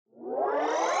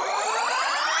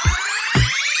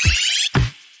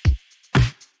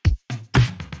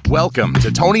Welcome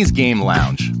to Tony's Game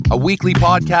Lounge, a weekly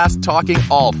podcast talking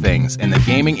all things in the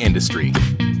gaming industry.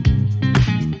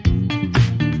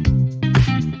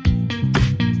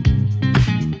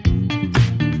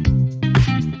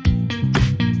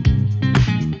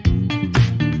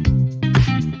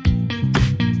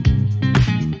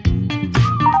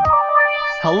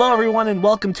 Hello everyone and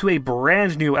welcome to a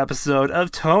brand new episode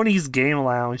of Tony's Game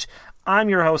Lounge. I'm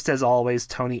your host as always,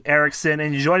 Tony Erickson,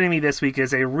 and joining me this week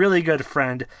is a really good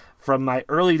friend from my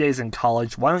early days in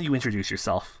college. Why don't you introduce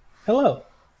yourself? Hello.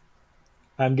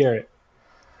 I'm Garrett.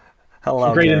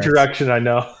 Hello, Great Garrett. introduction, I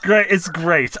know. Great, it's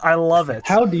great. I love it.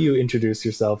 How do you introduce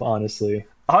yourself, honestly?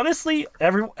 Honestly,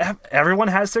 everyone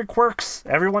has their quirks.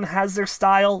 Everyone has their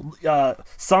style.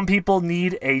 Some people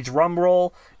need a drum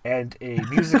roll and a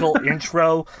musical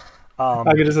intro.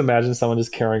 I could just imagine someone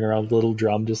just carrying around a little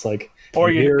drum, just like, or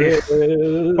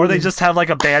they just have like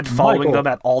a band following Michael. them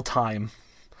at all time.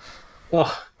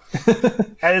 Ugh.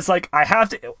 And it's like, I have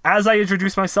to, as I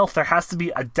introduce myself, there has to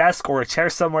be a desk or a chair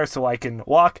somewhere so I can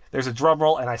walk. There's a drum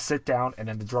roll, and I sit down, and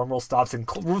then the drum roll stops, and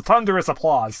thunderous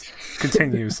applause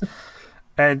continues.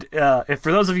 And if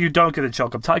for those of you who don't get a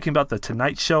joke, I'm talking about the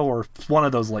Tonight Show or one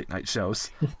of those late night shows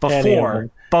before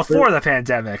the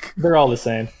pandemic. They're all the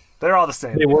same. They're all the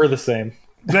same. They were the same.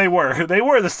 They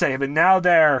were the same, and now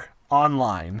they're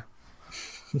online.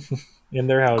 In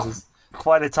their houses.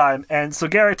 Quite a time. And so,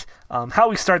 Garrett, how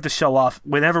we start the show off,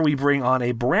 whenever we bring on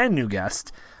a brand new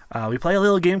guest, we play a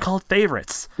little game called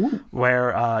Favorites,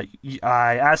 where I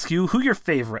ask you who your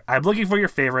favorite. I'm looking for your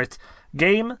favorite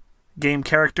game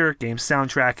character, game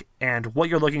soundtrack, and what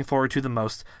you're looking forward to the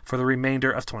most for the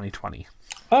remainder of 2020.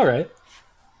 All right.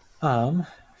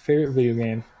 Favorite video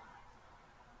game.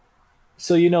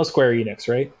 So you know Square Enix,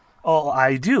 right? Oh,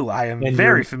 I do. I am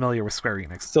very familiar with Square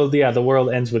Enix. So yeah, The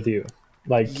World Ends With You.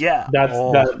 Like, yeah, that's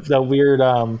that weird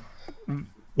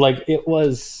like, it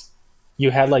was,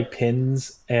 you had like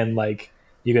pins and like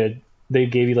they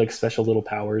gave you like special little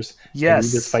powers. Yes,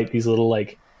 and you just fight these little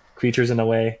like creatures in a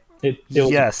way. It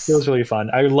was really fun.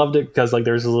 I loved it because like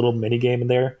there's a little mini game in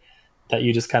there that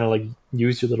you just kind of like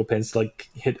use your little pins to like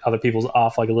hit other people's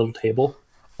off like a little table.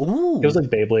 Ooh, it was like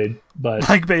Beyblade, but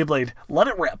like Beyblade. Let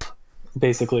it rip.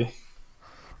 Basically.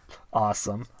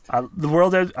 Awesome. The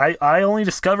world. I only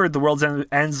discovered The World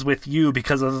Ends With You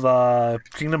because of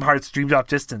Kingdom Hearts Dream Drop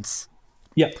Distance.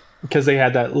 Yeah, because they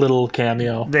had that little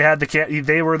cameo. They had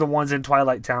they were the ones in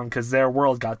Twilight Town because their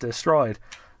world got destroyed,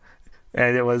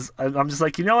 and it was. I'm just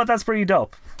like, you know what? That's pretty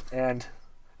dope, and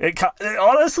it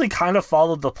honestly kind of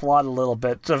followed the plot a little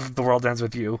bit of The World Ends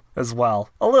With You as well.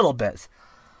 A little bit.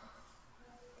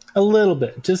 A little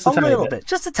bit, just a tiny bit.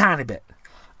 Just a tiny bit.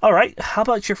 All right. How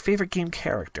about your favorite game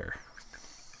character?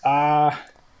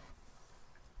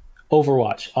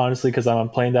 Overwatch, honestly, because I'm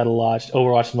playing that a lot.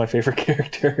 Overwatch is my favorite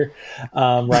character.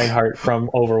 Reinhardt from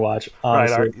Overwatch.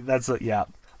 Honestly. Right.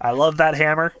 I love that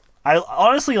hammer. I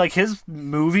honestly like his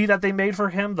movie that they made for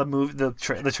him.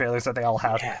 The trailers that they all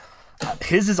have. Yeah.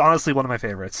 His is honestly one of my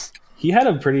favorites. He had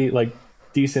a pretty like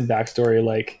decent backstory,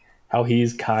 like how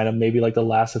he's kind of maybe like the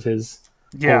last of his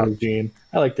whole regime.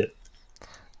 I liked it.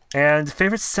 And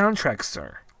favorite soundtrack,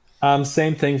 sir?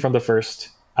 Same thing from the first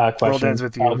question. World Ends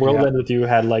With You. World Ends With You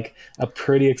had like a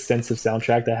pretty extensive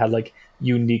soundtrack that had like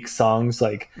unique songs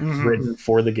like written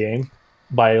for the game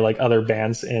by like other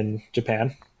bands in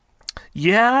Japan.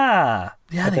 Yeah,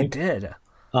 they did.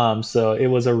 So it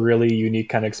was a really unique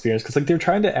kind of experience because like they're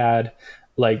trying to add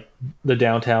like the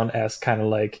downtown-esque kind of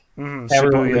like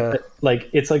everyone, like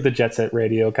it's like the Jet Set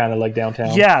Radio kind of like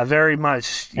downtown. Yeah, very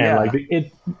much. Yeah, and like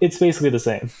it's basically the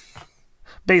same.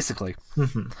 Basically.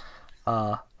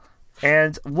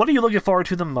 And what are you looking forward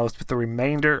to the most with the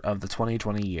remainder of the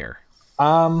 2020 year?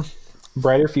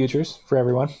 Brighter futures for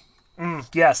everyone.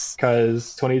 Yes,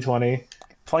 because 2020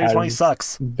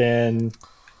 sucks. Been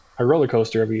a roller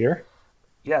coaster of a year.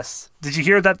 Yes. Did you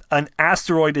hear that an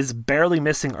asteroid is barely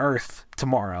missing Earth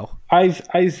tomorrow? I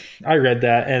read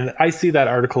that, and I see that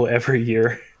article every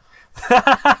year.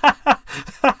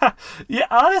 Yeah,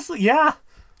 honestly, yeah.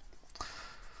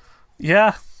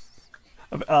 Yeah.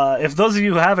 If those of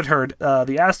you who haven't heard,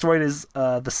 the asteroid is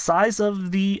the size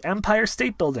of the Empire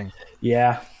State Building.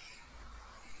 Yeah.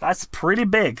 That's pretty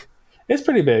big. It's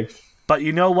pretty big. But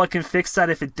you know what can fix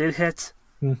that if it did hit?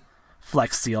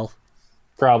 Flex Seal.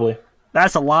 Probably.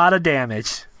 That's a lot of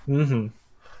damage.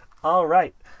 All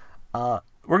right.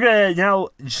 We're going to now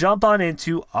jump on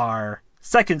into our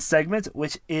second segment,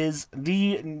 which is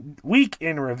the Week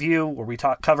in Review, where we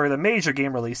cover the major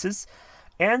game releases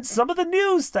and some of the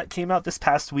news that came out this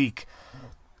past week.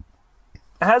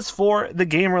 as for the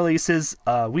game releases,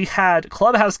 we had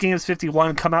Clubhouse Games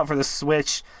 51 come out for the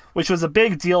Switch, which was a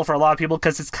big deal for a lot of people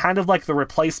because it's kind of like the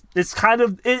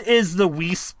it is the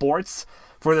Wii Sports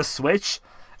for the Switch,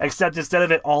 except instead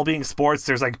of it all being sports,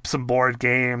 there's like some board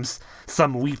games,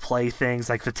 some Wii Play things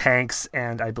like the tanks,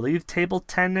 and I believe table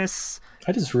tennis.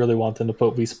 I just really want them to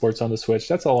put Wii Sports on the Switch.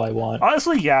 That's all I want.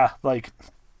 Honestly, yeah, like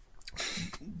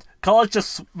call it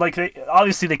just like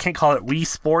obviously they can't call it Wii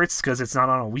Sports because it's not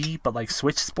on a Wii, but like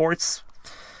Switch Sports,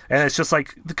 and it's just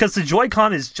like because the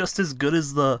Joy-Con is just as good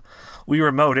as the Wii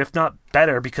Remote, if not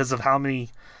better, because of how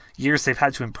many years they've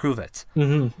had to improve it.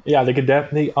 Mm-hmm. Yeah,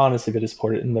 they honestly could have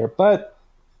supported it in there, but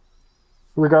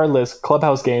regardless,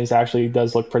 Clubhouse Games actually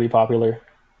does look pretty popular.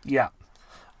 Yeah,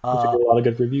 a lot of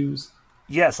good reviews.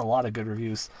 Yes, a lot of good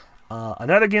reviews.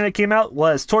 Another game that came out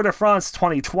was Tour de France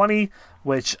 2020,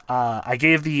 which I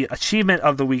gave the achievement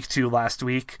of the week to last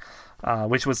week,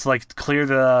 which was like clear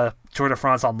the Tour de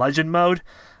France on Legend mode,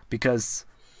 because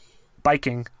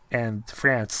biking and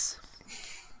France.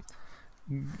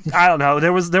 I don't know.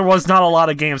 There was not a lot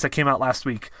of games that came out last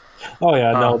week. Oh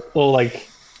yeah, no, well, like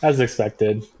as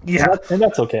expected. Yeah, and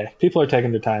that's okay. People are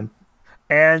taking their time.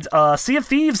 And Sea of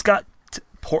Thieves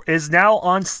is now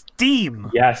on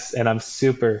Steam. Yes, and I'm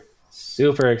super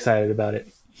excited about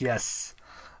it. Yes.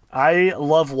 I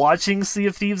love watching Sea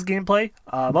of Thieves gameplay,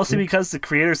 mostly because the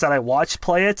creators that I watch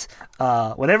play it,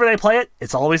 whenever they play it,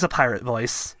 it's always a pirate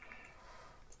voice.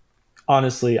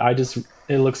 Honestly,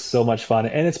 it looks so much fun,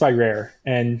 and it's by Rare,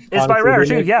 and it's by Rare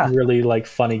too. Yeah, really like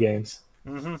funny games.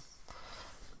 Mm-hmm.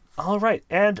 All right,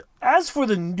 and as for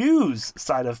the news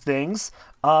side of things,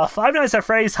 Five Nights at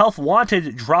Freddy's Health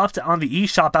Wanted dropped on the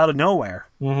eShop out of nowhere.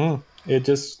 Mm-hmm. It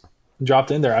just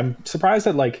dropped in there. I'm surprised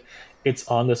that like it's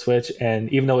on the Switch, and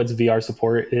even though it's VR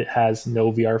support, it has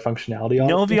no VR functionality on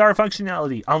it. No VR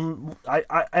functionality,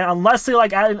 unless they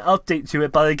like add an update to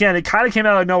it. But again, it kind of came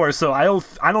out of nowhere, so I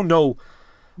don't know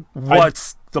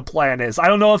what the plan is. I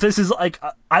don't know if this is like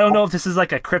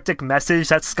a cryptic message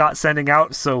that Scott's sending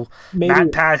out. So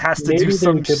MatPat has to do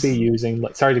some. Maybe they could be using.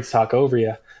 Sorry to talk over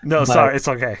you. No, sorry, it's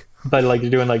okay. But like you're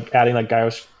doing like adding like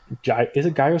is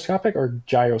it gyroscopic or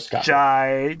gyroscopic?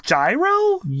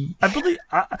 Gyro? I believe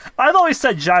I've always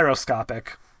said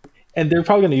gyroscopic. And they're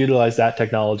probably going to utilize that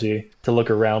technology to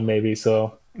look around, maybe.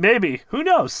 So maybe, who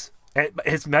knows?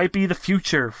 It might be the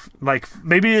future. Like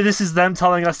maybe this is them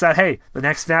telling us that hey, the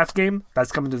next FNAF game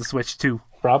that's coming to the Switch too.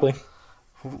 Probably.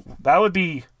 That would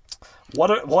be what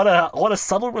a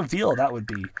subtle reveal that would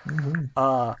be.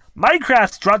 Mm-hmm.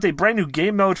 Minecraft dropped a brand new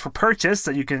game mode for purchase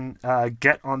that you can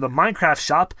get on the Minecraft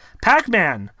shop.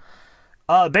 Pac-Man,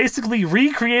 basically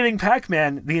recreating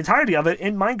Pac-Man, the entirety of it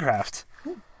in Minecraft,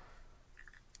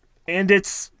 and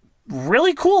it's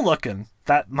really cool looking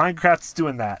that Minecraft's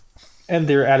doing that. And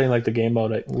they're adding like the game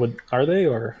mode. Are they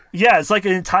or? Yeah, it's like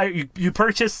an entire. You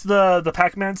purchase the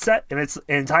Pac-Man set, and it's an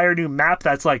entire new map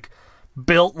that's like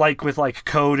built like with like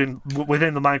code and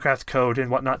within the Minecraft code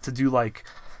and whatnot to do like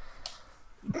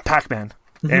Pac-Man,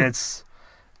 and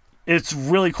it's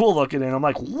really cool looking. And I'm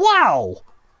like, wow,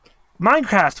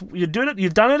 Minecraft,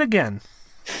 you've done it again.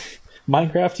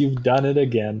 Minecraft, you've done it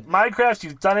again. Minecraft,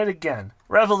 you've done it again.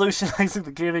 Revolutionizing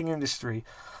the gaming industry.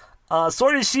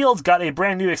 Sword and Shield got a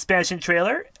brand new expansion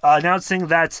trailer announcing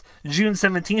that June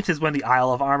 17th is when the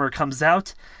Isle of Armor comes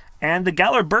out, and the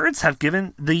Galar birds have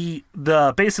given the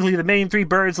basically the main three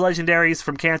birds legendaries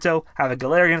from Kanto have a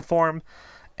Galarian form,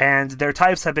 and their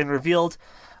types have been revealed.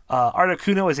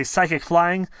 Articuno is a psychic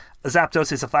flying,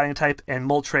 Zapdos is a fighting type, and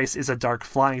Moltres is a dark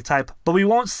flying type. But we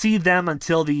won't see them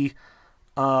until the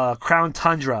Crown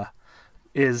Tundra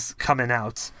is coming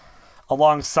out,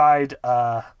 alongside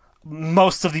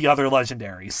most of the other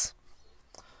legendaries.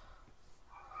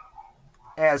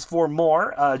 As for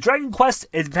more, Dragon Quest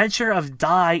Adventure of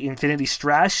Dai Infinity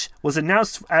Strash was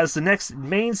announced as the next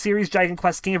main series Dragon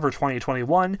Quest game for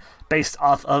 2021, based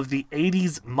off of the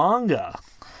 80s manga.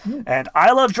 And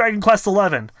I love Dragon Quest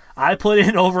XI. I put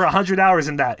in over 100 hours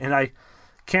in that, and I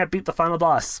can't beat the final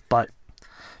boss, but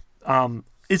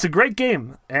it's a great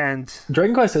game. And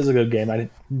Dragon Quest is a good game. I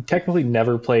technically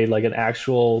never played like an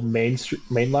actual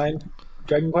mainline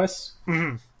Dragon Quest.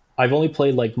 Mm-hmm. I've only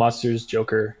played like Monsters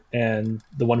Joker and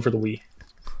the one for the Wii.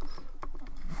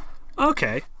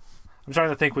 Okay. I'm trying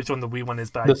to think which one the Wii one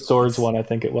is. But the Swords one, I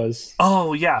think it was.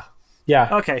 Oh, yeah. Yeah.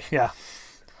 Okay, yeah.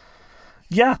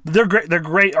 Yeah, they're great. They're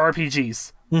great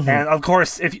RPGs. Mm-hmm. And of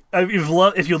course, if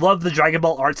you love the Dragon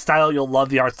Ball art style, you'll love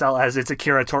the art style, as it's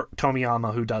Akira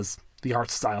Tomiyama who does the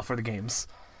art style for the games.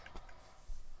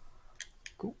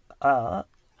 Cool.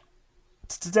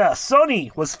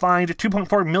 Sony was fined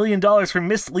 $2.4 million for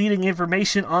misleading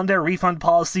information on their refund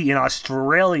policy in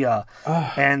Australia.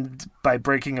 And by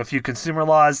breaking a few consumer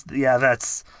laws. Yeah,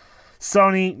 that's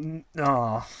Sony.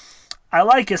 Oh, I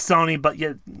like it, Sony, but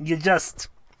you just...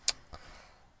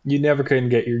 You never can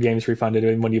get your games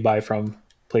refunded when you buy from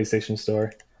PlayStation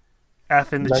Store.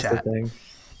 F in the chat. The thing.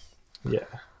 Yeah.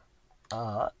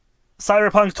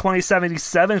 Cyberpunk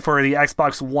 2077 for the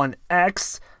Xbox One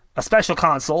X, a special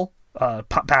console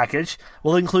package,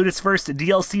 will include its first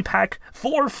DLC pack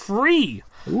for free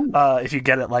if you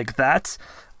get it like that.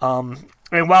 And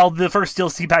while the first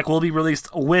DLC pack will be released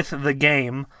with the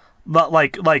game, but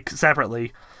like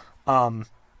separately,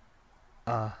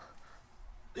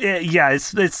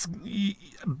 it's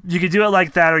you could do it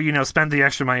like that, or spend the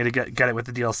extra money to get it with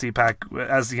the DLC pack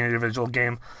as the individual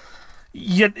game.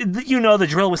 You know the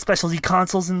drill with specialty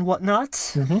consoles and whatnot.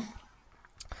 Mm-hmm.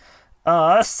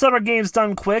 Summer Games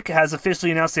Done Quick has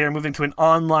officially announced they are moving to an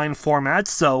online format,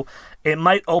 so it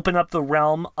might open up the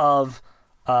realm of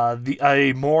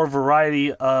a more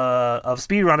variety of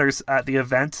speedrunners at the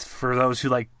event. For those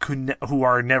who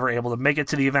are never able to make it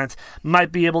to the event,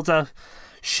 might be able to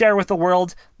share with the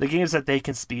world the games that they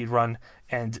can speedrun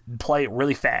and play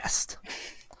really fast.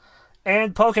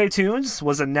 And PokeTunes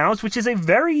was announced, which is a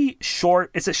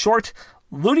short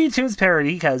Looney Tunes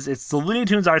parody, because it's the Looney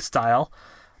Tunes art style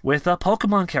with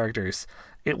Pokemon characters.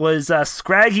 It was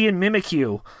Scraggy and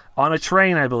Mimikyu on a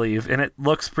train, I believe, and it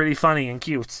looks pretty funny and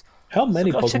cute. How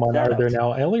many Pokemon are there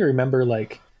now? I only remember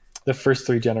the first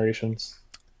 3 generations.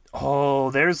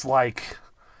 Oh, there's are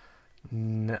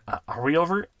we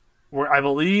over? I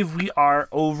believe we are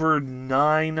over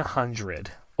 900.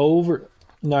 Over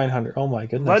 900. Oh my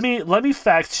goodness. Let me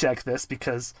fact check this,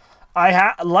 because I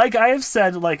have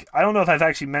said, I don't know if I've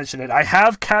actually mentioned it. I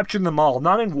have captured them all,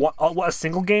 not in a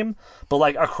single game,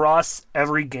 but across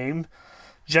every game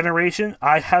generation.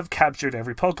 I have captured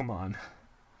every Pokemon.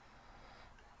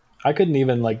 I couldn't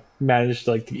even manage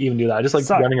to even do that. I just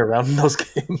running around in those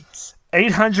games.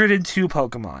 802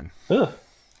 Pokemon. Ugh,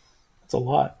 that's a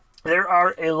lot. There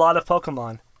are a lot of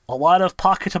Pokemon, a lot of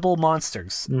pocketable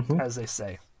monsters, as they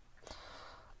say.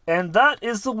 And that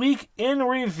is the week in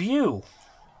review.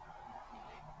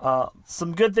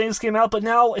 Some good things came out, but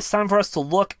now it's time for us to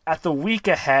look at the week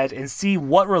ahead and see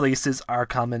what releases are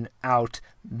coming out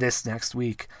this next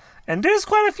week. And there's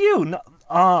quite a few.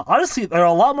 Honestly, they're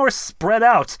a lot more spread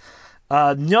out.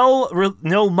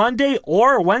 No Monday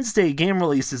or Wednesday game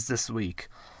releases this week.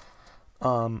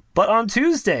 But on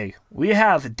Tuesday, we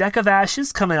have Deck of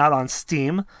Ashes coming out on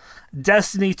Steam.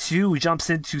 Destiny 2 jumps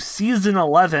into Season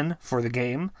 11 for the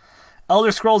game.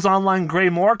 Elder Scrolls Online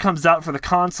Greymoor comes out for the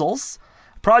consoles.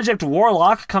 Project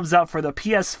Warlock comes out for the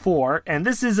PS4, and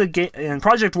this is a game. And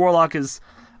Project Warlock is,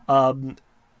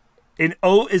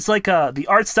 it's the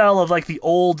art style of the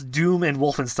old Doom and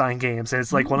Wolfenstein games, and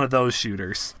it's one of those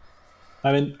shooters.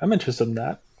 I'm interested in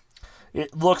that.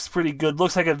 It looks pretty good.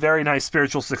 Looks like a very nice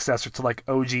spiritual successor to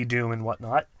OG Doom and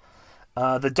whatnot.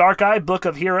 The Dark Eye Book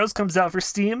of Heroes comes out for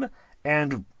Steam,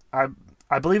 and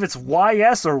I believe it's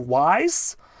YS or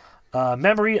WISE.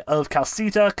 Memory of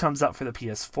Calcita comes out for the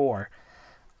PS4.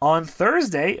 On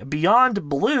Thursday, Beyond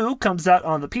Blue comes out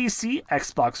on the PC,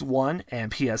 Xbox One,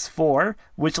 and PS4,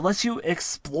 which lets you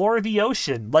explore the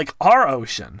ocean, like our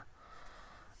ocean.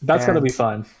 That's going to be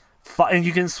fun. And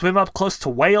you can swim up close to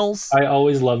whales. I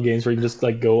always love games where you can just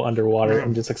go underwater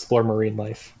and just explore marine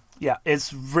life. Yeah,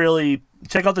 it's really...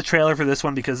 Check out the trailer for this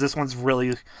one, because this one's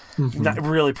really,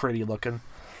 really pretty looking.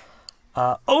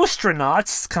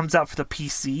 Ostronauts comes out for the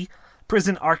PC.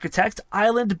 Prison Architect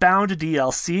Island Bound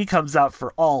DLC comes out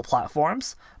for all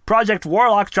platforms. Project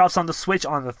Warlock drops on the Switch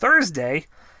on the Thursday.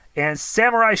 And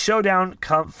Samurai Showdown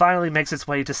finally makes its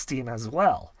way to Steam as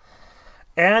well.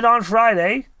 And on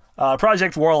Friday,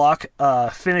 Project Warlock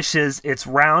finishes its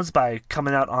rounds by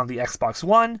coming out on the Xbox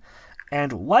One.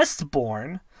 And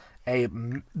Westborn...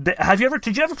 Did you ever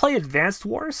play Advanced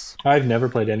Wars? I've never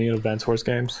played any Advanced Wars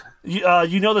games.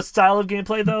 You know the style of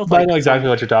gameplay though? I know exactly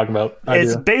what you're talking about.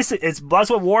 It's basic. That's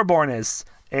what Warborn is.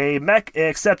 A mech,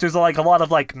 except there's a lot of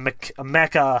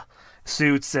mecha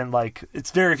suits, and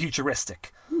it's very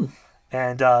futuristic.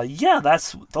 And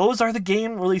those are the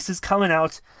game releases coming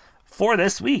out for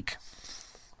this week.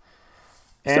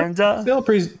 And still a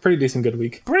pretty decent good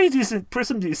week. Pretty decent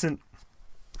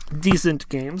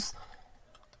games.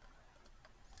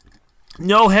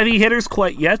 No heavy hitters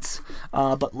quite yet,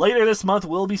 but later this month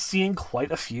we'll be seeing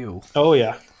quite a few. Oh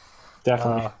yeah,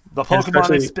 definitely. The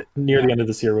Pokemon near the end of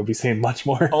this year, we'll be seeing much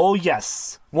more. Oh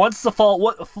yes, once the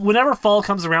fall, whenever fall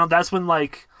comes around, that's when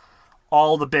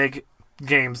all the big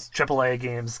games, AAA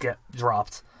games, get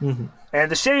dropped. Mm-hmm.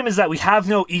 And the shame is that we have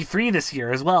no E3 this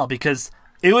year as well, because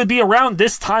it would be around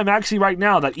this time, actually, right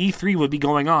now, that E3 would be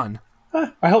going on.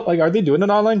 I hope. Like, are they doing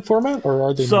an online format, or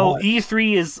are they? So not?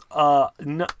 E3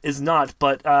 is not,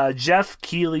 but Jeff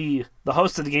Keighley, the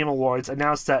host of the Game Awards,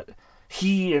 announced that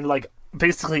he and like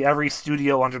basically every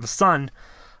studio under the sun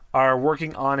are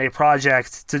working on a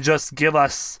project to just give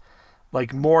us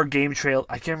like more game trail.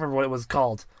 I can't remember what it was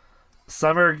called.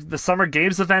 The Summer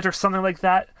Games event or something like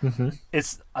that. Mm-hmm.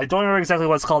 I don't remember exactly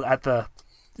what it's called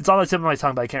it's on the tip of my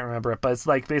tongue, but I can't remember it. But it's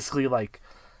like basically like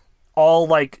all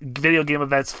like video game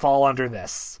events fall under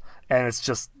this, and it's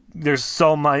just there's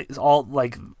so much, all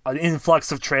like an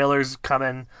influx of trailers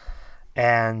coming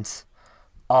and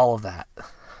all of that.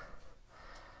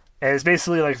 And it's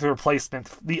basically like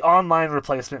the online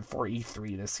replacement for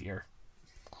E3 this year.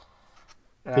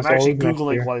 And I'm actually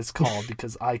Googling what it's called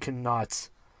because I cannot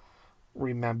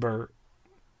remember.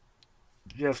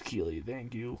 Jeff Keighley,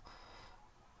 thank you.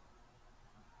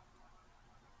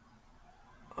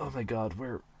 Oh my god,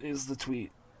 where is the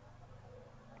tweet?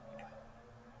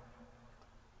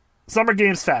 Summer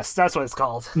Games Fest, that's what it's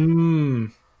called. I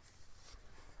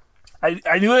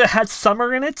knew it had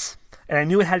summer in it, and I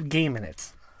knew it had game in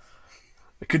it.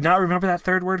 I could not remember that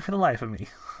third word for the life of me.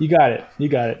 You got it.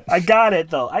 I got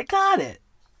it, though. I got it.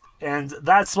 And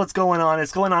that's what's going on.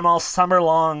 It's going on all summer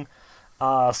long.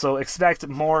 So expect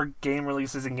more game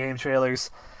releases and game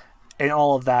trailers and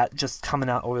all of that just coming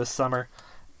out over the summer.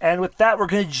 And with that, we're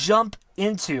going to jump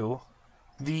into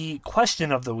the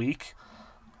question of the week,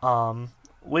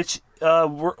 which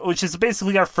is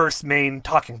basically our first main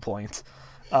talking point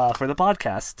for the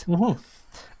podcast. Mm-hmm.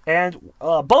 And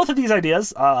both of these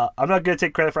ideas, I'm not going to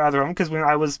take credit for either of them, because when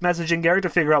I was messaging Gary to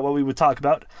figure out what we would talk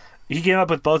about, he came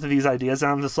up with both of these ideas,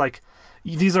 and I'm just like,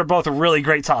 these are both really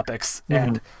great topics,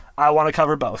 and I want to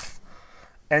cover both.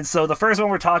 And so the first one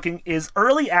we're talking is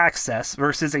early access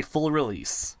versus a full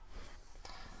release.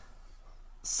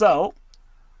 So,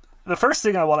 the first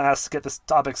thing I want to ask to get this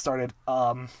topic started,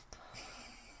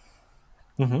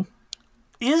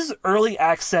 is early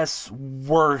access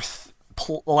worth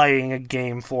playing a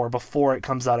game for before it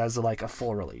comes out as a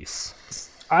full release?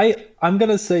 I'm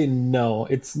gonna say no.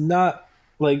 It's not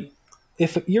like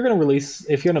if you're gonna release,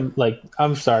 if you're gonna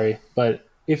I'm sorry, but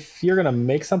if you're gonna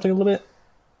make something a little bit,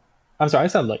 I'm sorry,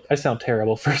 I sound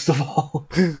terrible. First of all,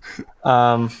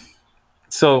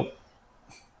 so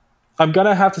I'm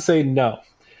gonna have to say no.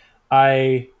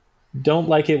 I don't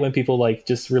like it when people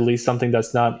just release something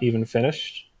that's not even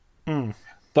finished.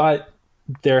 But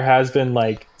there has been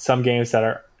some games that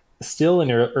are still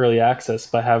in early access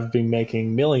but have been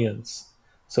making millions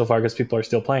so far because people are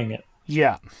still playing it.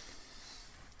 Yeah.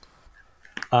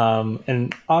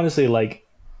 And honestly,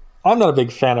 I'm not a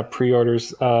big fan of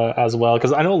pre-orders as well,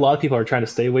 because I know a lot of people are trying to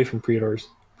stay away from pre-orders.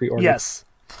 Yes.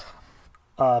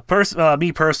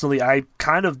 Me personally, I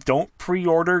kind of don't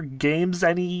pre-order games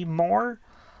anymore.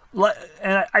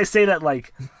 And I say that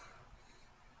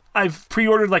I've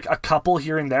pre-ordered a couple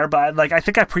here and there, but I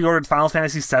think I pre-ordered Final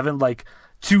Fantasy VII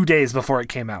 2 days before it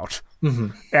came out. Mm-hmm.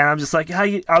 And I'm just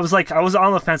I was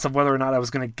on the fence of whether or not I was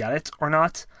going to get it or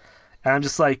not. And I'm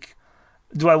just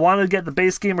do I want to get the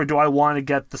base game or do I want to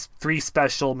get the 3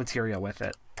 special materia with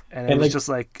it? And it was just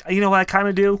you know what, I kind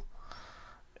of do.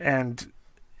 And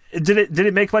did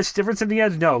it make much difference in the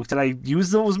end? No. Did I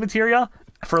use those materia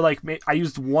for I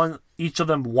used each of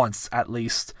them once at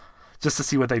least, just to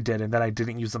see what they did, and then I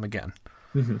didn't use them again.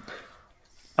 Mm-hmm.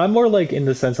 I'm more in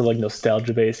the sense of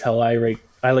nostalgia based. How I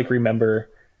remember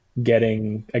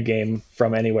getting a game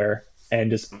from anywhere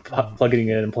and just plugging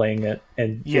it in and playing it,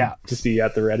 and just be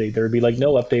at the ready. There would be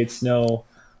no updates, no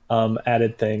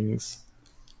added things.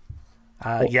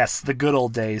 Yes, the good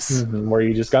old days, where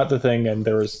you just got the thing and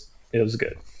it was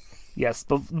good. Yes,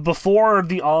 but before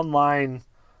the online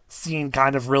scene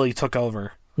kind of really took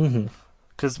over. Mm-hmm.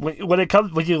 Because when you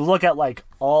look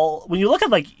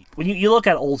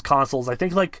at old consoles, I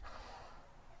think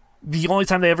the only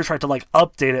time they ever tried to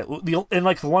update it, the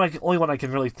only one I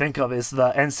can really think of is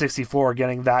the N64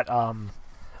 getting that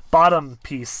bottom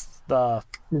piece, the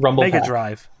Rumble Mega Pack.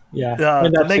 Drive,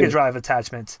 the Mega Drive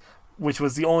attachment, which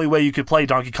was the only way you could play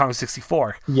Donkey Kong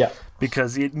 64. Yeah,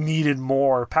 because it needed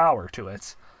more power to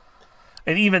it.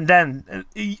 And even then,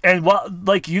 you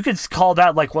could call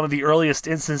that one of the earliest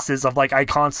instances of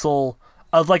iConsole,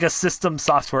 of a system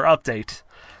software update,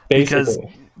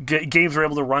 basically. Because games were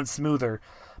able to run smoother.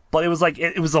 But it was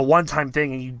it was a one-time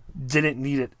thing, and you didn't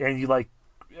need it, and you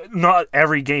not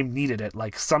every game needed it.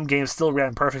 Some games still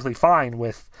ran perfectly fine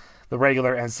with the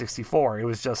regular N64. It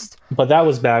was just But that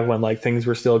was back when like things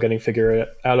were still getting figured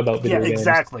out about video games.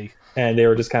 exactly. And they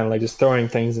were just kind of like just throwing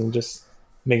things and just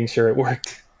making sure it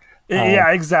worked.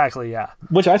 Yeah, exactly. Yeah.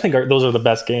 Which I think those are the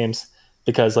best games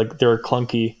because like they're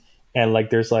clunky and like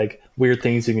there's like weird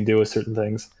things you can do with certain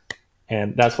things,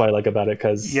 and that's what I like about it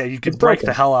because Yeah, you could break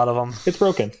the hell out of them. It's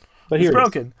broken, but here It's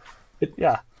broken.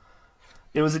 Yeah.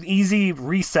 It was an easy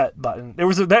reset button. There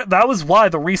was that was why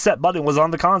the reset button was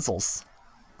on the consoles.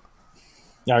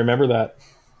 Yeah, I remember that.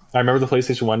 I remember the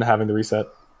PlayStation 1 having the reset.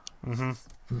 And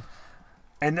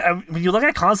when you look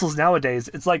at consoles nowadays,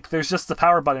 it's like there's just the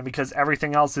power button because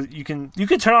everything else you can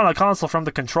turn on a console from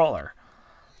the controller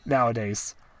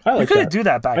nowadays. I like you couldn't that. do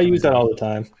that back. I use that all the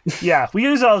time. Yeah, we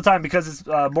use it all the time because it's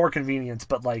more convenient.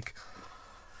 But like,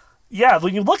 yeah,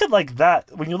 when you look at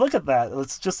that,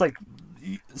 it's just like,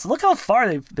 look how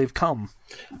far they've come.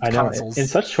 I know consoles. in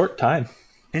such short time.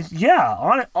 And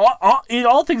yeah, in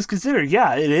all things considered,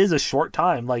 yeah, it is a short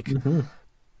time. Like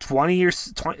 20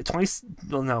 years, 20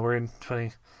 well, no, we're in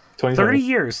 20 30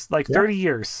 years, like 30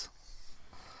 years.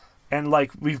 And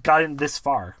like we've gotten this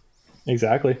far.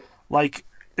 Exactly. Like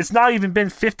it's not even been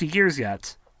 50 years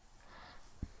yet.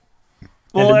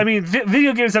 Well, I mean,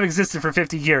 video games have existed for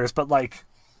 50 years, but like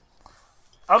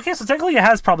okay, so technically it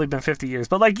has probably been 50 years,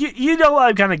 but like you know what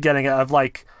I'm kind of getting at of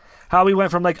like how we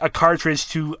went from like a cartridge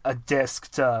to a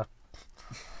disc to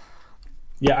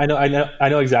Yeah, I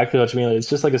know exactly what you mean. It's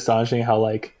just like astonishing how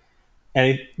like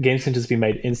any games can just be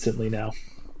made instantly now.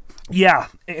 Yeah,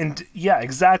 and yeah,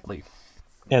 exactly.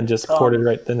 And just ported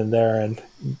right then and there, and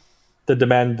the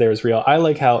demand there is real. I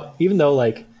like how even though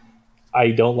like I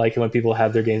don't like it when people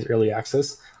have their games early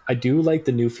access, I do like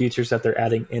the new features that they're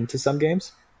adding into some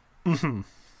games.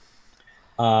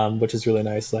 Which is really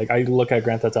nice. Like I look at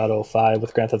Grand Theft Auto 5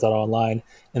 with Grand Theft Auto Online,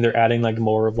 and they're adding like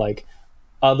more of like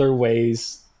other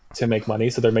ways to make money.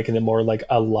 So they're making it more like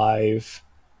a live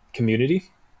community.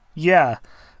 Yeah,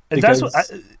 and Because,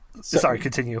 that's what. Sorry,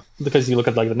 continue. Because you look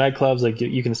at like the nightclubs, like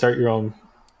you can start your own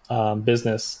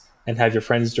business and have your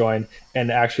friends join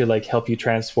and actually like help you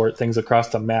transport things across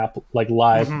the map like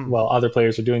live while other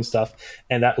players are doing stuff,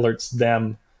 and that alerts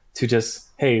them to just,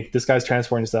 hey, this guy's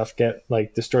transporting stuff, get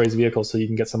like destroy his vehicle so you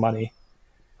can get some money,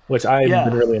 which I've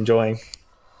been really enjoying.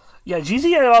 Yeah,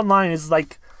 GTA Online is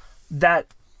like that.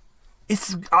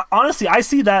 It's honestly, I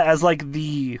see that as like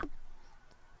the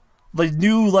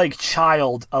new like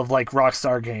child of like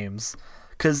Rockstar Games,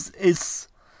 because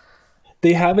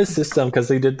they have a system because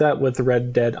they did that with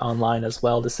Red Dead Online as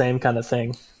well, the same kind of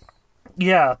thing.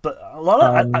 Yeah, but a lot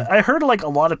of I heard like a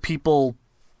lot of people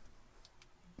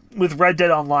with Red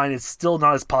Dead Online, it's still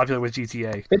not as popular with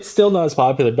GTA. It's still not as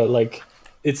popular, but like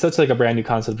it's such like a brand new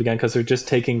concept again because they're just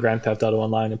taking Grand Theft Auto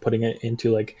Online and putting it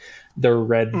into like the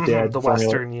Red Dead the formula.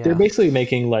 Western. Yeah, they're basically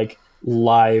making like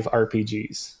live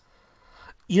RPGs.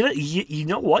 You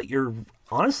know what? You're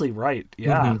honestly right.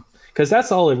 Yeah, because that's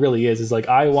all it really is like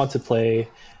I want to play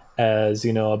as,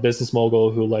 you know, a business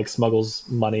mogul who like smuggles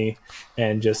money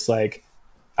and just like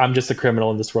I'm just a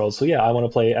criminal in this world. So yeah, I want to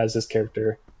play as this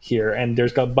character here, and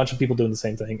there's got a bunch of people doing the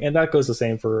same thing, and that goes the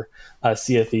same for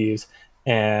Sea of Thieves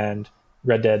and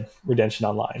Red Dead Redemption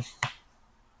Online.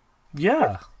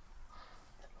 Yeah,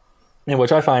 and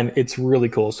which I find it's really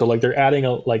cool. So like they're adding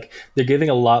they're giving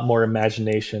a lot more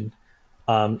imagination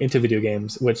into video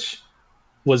games, which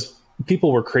was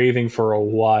people were craving for a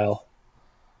while.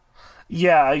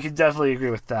 Yeah, I could definitely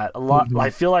agree with that. A lot. I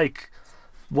feel like,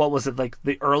 what was it, like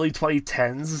the early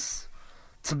 2010s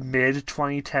to mid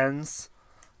 2010s,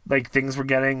 like things were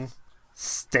getting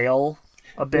stale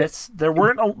a bit. There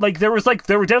weren't there were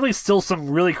definitely still some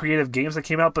really creative games that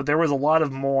came out, but there was a lot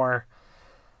of more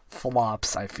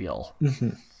flops, I feel.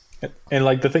 And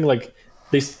like the thing, like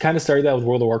they kind of started that with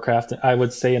World of Warcraft, I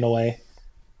would say, in a way.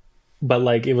 But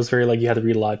like it was very like you had to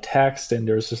read a lot of text, and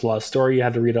there was just a lot of story you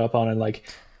had to read up on, and like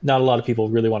not a lot of people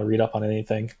really want to read up on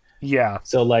anything. Yeah.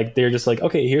 So like they're just like,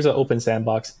 okay, here's an open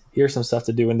sandbox. Here's some stuff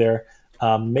to do in there.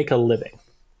 Make a living.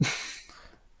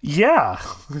 Yeah.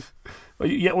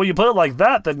 When you put it like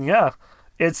that, then yeah,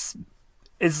 it's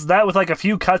that with like a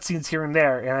few cutscenes here and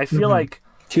there, and I feel like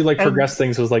to like progress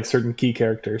things with like certain key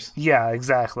characters. Yeah,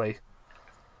 exactly.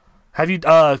 Have you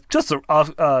just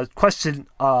a question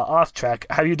off track?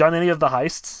 Have you done any of the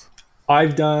heists? I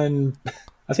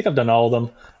think I've done all of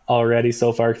them already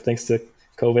so far, thanks to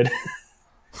COVID.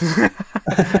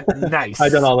 Nice.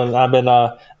 I've done all of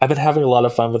them. I've been having a lot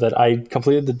of fun with it. I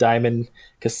completed the Diamond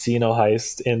Casino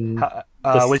heist in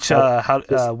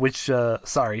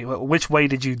which way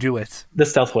did you do it? The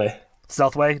stealth way.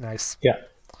 Stealth way, nice. Yeah,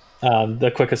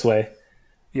 the quickest way.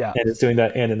 Yeah, and it's doing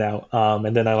that in and out.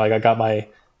 And then I got my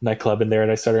nightclub in there,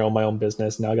 and I started on my own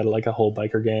business. Now I got like a whole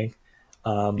biker gang.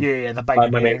 Yeah, the My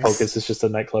biker main gangs. focus is just a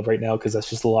nightclub right now because that's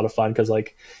just a lot of fun. Because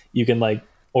like you can like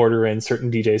order in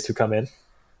certain DJs to come in.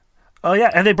 Oh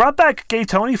yeah, and they brought back Gay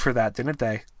Tony for that, didn't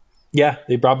they? Yeah,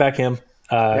 they brought back him.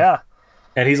 Yeah.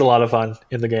 And he's a lot of fun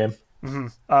in the game.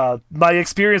 My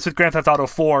experience with Grand Theft Auto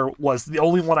 4 was the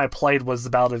only one I played was the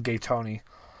Ballad of Gay Tony.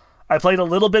 I played a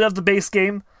little bit of the base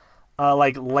game,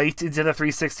 like late into the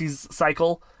 360s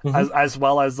cycle, as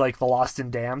well as like the Lost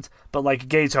and Damned. But like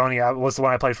Gay Tony was the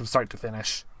one I played from start to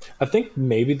finish. I think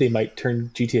maybe they might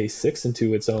turn GTA 6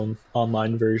 into its own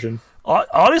online version.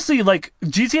 Honestly, like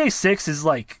GTA 6 is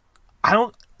like, I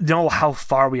don't know how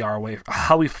far we are away,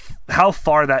 how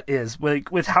far that is.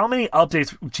 Like with how many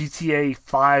updates GTA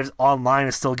 5's online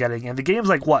is still getting, and the game's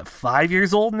like what 5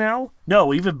 years old now?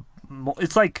 No, even more.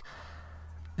 It's like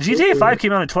GTA 5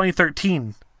 came out in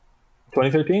 2013.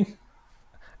 2013?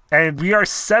 And we are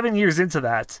 7 years into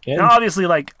that. Yeah. Now, obviously,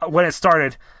 like when it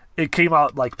started, it came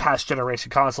out like past generation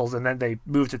consoles, and then they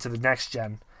moved it to the next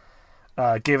gen.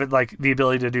 Gave it like the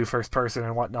ability to do first person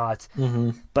and whatnot.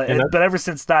 But ever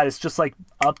since that, it's just like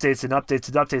updates and updates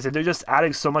and updates, and they're just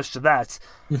adding so much to that.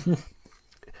 And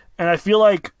I feel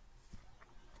like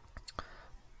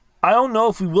I don't know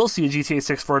if we will see a GTA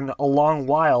 6 for a long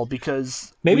while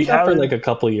because maybe not for like a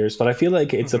couple of years, but I feel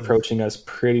like it's approaching us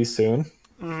pretty soon.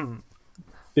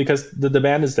 Because the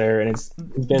demand is there, and it's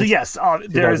been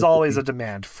there is always a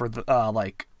demand for the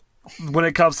like. When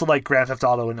it comes to like Grand Theft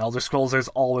Auto and Elder Scrolls, there's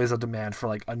always a demand for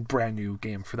like a brand new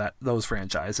game for those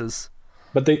franchises.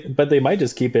 But they might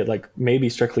just keep it like maybe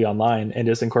strictly online and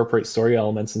just incorporate story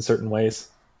elements in certain ways.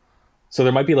 So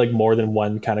there might be like more than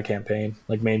one kind of campaign,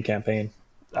 like main campaign.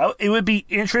 It would be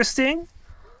interesting.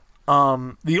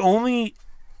 The only,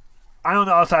 I don't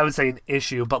know if I would say an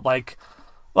issue, but like,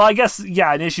 well, I guess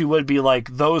yeah, an issue would be like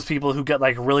those people who get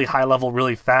like really high level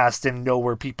really fast and know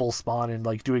where people spawn and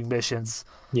like doing missions.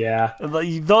 Yeah,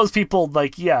 like, those people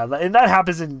like and that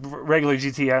happens in regular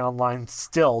GTA Online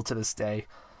still to this day.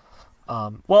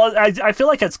 Well, I feel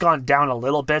like it's gone down a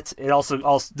little bit. It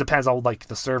also depends on like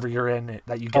the server you're in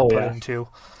that you get put into.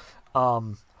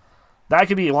 That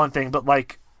could be one thing, but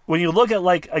like when you look at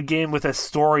like a game with a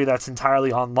story that's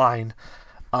entirely online,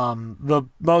 the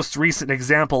most recent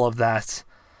example of that,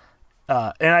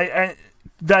 and I'm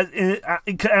not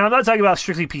talking about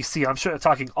strictly PC. I'm sure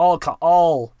talking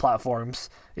all platforms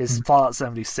is Fallout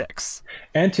 76.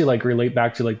 And to like relate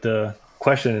back to like the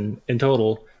question in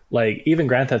total, like even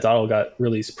Grand Theft Auto got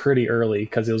released pretty early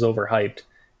because it was overhyped.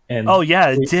 And oh yeah,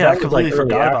 it did. I completely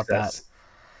forgot about access. that.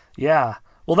 Yeah.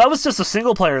 Well, that was just a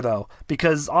single player though,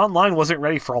 because online wasn't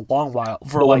ready for a long while.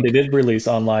 But when they did release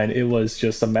online, it was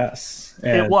just a mess.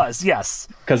 And it was, yes.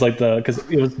 Because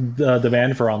the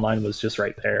demand for online was just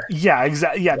right there. Yeah,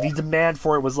 exactly. Yeah, the demand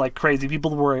for it was like crazy.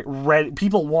 People were ready.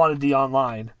 People wanted the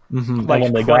online. Like and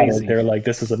when they got it, they're like,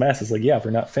 "This is a mess." It's like, yeah, we're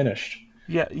not finished.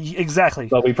 Yeah, exactly.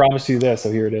 But we promised you this,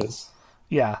 so here it is.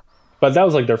 Yeah. But that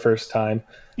was like their first time.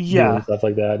 Yeah. Doing stuff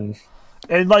like that.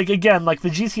 And like again, like the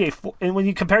GTA 4, and when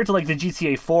you compare it to like the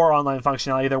GTA 4 online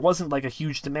functionality, there wasn't like a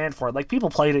huge demand for it. Like people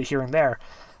played it here and there,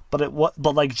 but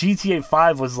like GTA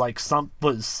 5 was like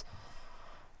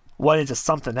went into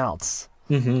something else.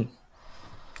 Back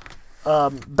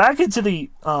into the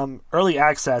early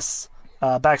access,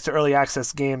 back to early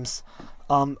access games.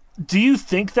 Do you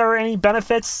think there are any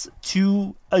benefits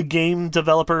to a game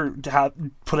developer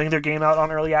putting their game out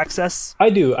on early access? I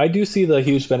do see the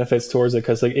huge benefits towards it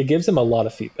because like it gives them a lot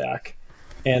of feedback,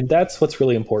 and that's what's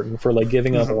really important for like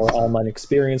giving a more online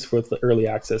experience with the early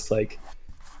access. Like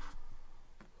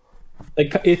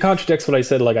it contradicts what I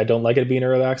said. Like I don't like it being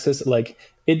early access. Like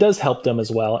it does help them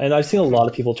as well, and I've seen a lot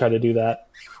of people try to do that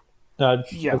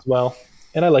as well.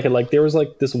 And I like it. Like there was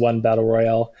like this one battle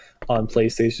royale on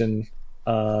PlayStation.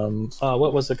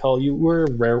 What was it called? You were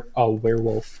a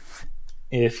werewolf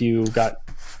if you got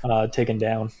taken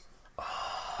down.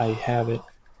 I have it.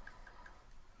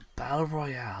 Battle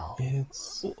Royale.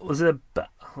 Was it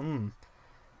I'm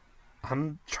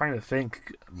trying to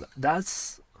think.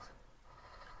 That's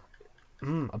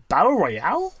a Battle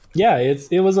Royale? Yeah,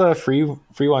 it was a free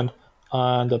one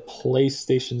on the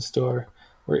PlayStation Store.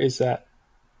 Where is that?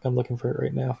 I'm looking for it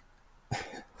right now.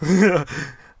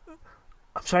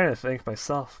 I'm trying to think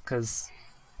myself because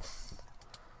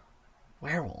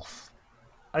werewolf.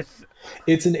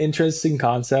 It's an interesting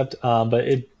concept, but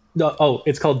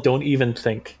it's called Don't Even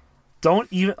Think. I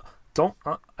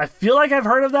feel like I've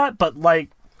heard of that, but like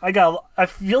I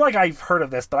feel like I've heard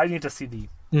of this, but I need to see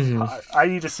I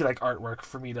need to see like artwork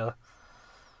for me to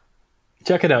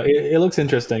check it out. It looks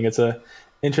interesting. It's a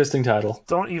interesting title.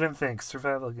 Don't Even Think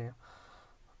survival game.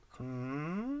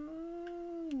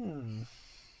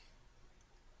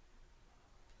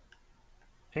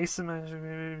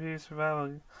 Asymmetric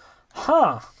survival.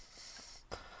 Huh.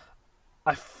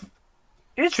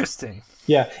 Interesting.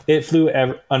 Yeah, it flew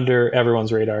under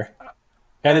everyone's radar,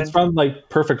 and it's from like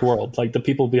Perfect World, like the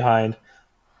people behind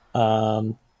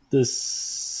this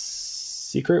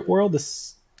Secret World.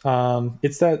 This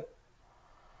it's that.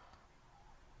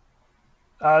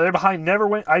 They're behind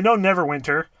Neverwinter. I know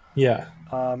Neverwinter. Yeah.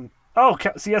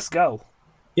 CS:GO.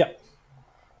 Yeah.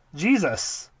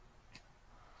 Jesus.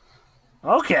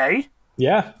 Okay.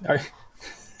 Yeah.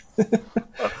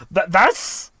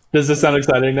 That's. Does this sound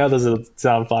exciting now? Does it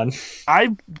sound fun?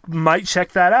 I might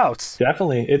check that out.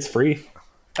 Definitely, it's free.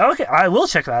 Okay, I will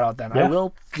check that out then. Yeah. I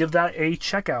will give that a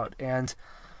check out and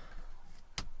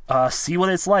see what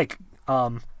it's like.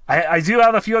 I do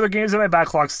have a few other games in my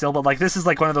backlog still, but like this is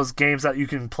like one of those games that you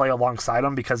can play alongside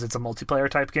them because it's a multiplayer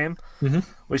type game,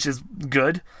 which is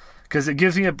good because it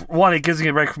gives me a break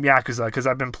from Yakuza because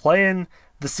I've been playing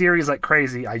the series like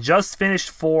crazy. I just finished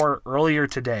 4 earlier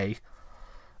today,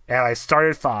 and I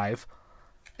started 5,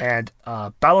 and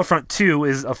Battlefront 2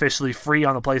 is officially free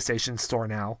on the PlayStation Store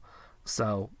now.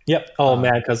 So yep. Oh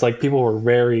man, because like people were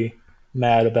very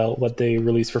mad about what they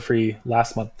released for free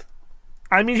last month.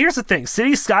 I mean, here's the thing.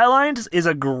 City Skylines is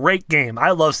a great game.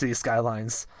 I love City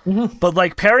Skylines. But,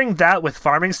 like, pairing that with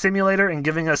Farming Simulator and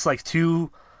giving us, like,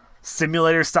 2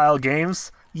 simulator-style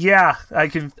games, yeah,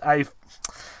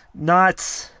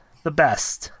 not the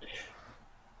best.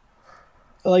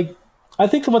 Like, I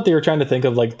think what they were trying to think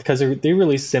of, like, because they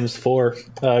released Sims 4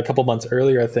 a couple months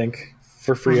earlier, I think,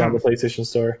 for free on the PlayStation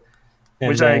Store. And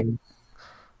Which then,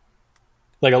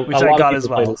 like a lot I got of as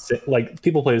people well.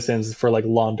 People play The Sims for like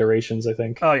long durations, I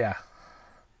think. Oh, yeah.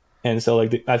 And so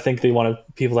like I think they wanted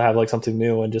people to have like something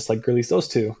new and just like release those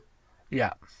 2.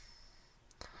 Yeah.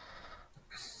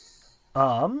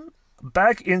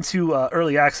 Back into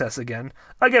early access again.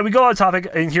 Again, we go on topic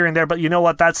in here and there, but you know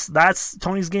what? That's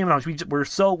Tony's Game Lounge. We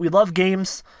love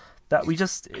games that we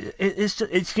just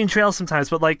it can trail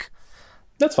sometimes, but like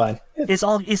that's fine.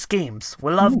 It's games.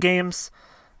 We love games.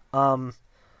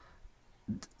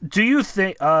 Do you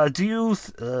think? How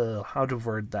to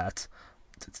word that?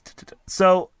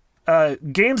 So,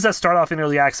 games that start off in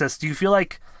early access, do you feel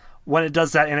like when it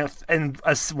does that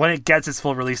when it gets its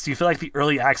full release, do you feel like the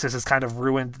early access has kind of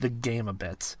ruined the game a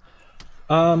bit?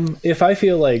 If I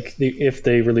feel like if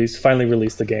they finally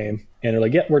release the game and they're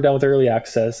like, "Yeah, we're done with early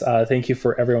access. Thank you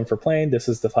for everyone for playing. This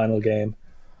is the final game."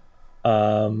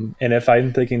 And if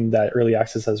I'm thinking that early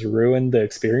access has ruined the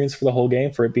experience for the whole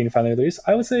game for it being finally released,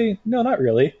 I would say no, not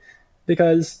really,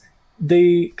 because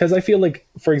I feel like,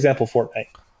 for example, Fortnite,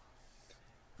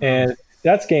 and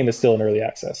that game is still in early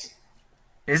access.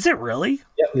 Is it really?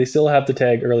 Yeah, they still have the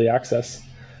tag early access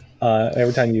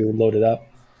every time you load it up.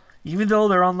 Even though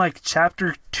they're on like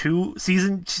chapter 2,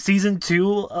 season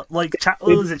 2,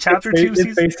 chapter 2 season?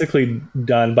 It's basically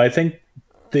done, but I think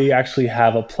they actually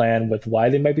have a plan with why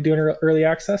they might be doing early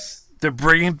access. They're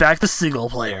bringing back the single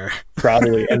player.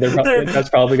 Probably, and that's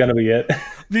probably going to be it.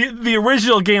 The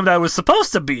original game that was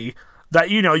supposed to be that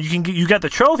you get the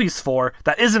trophies for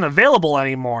that isn't available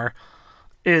anymore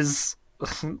is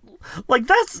like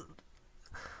that's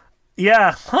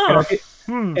yeah, huh?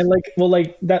 And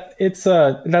like that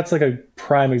that's like a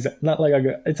prime example.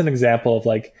 It's an example of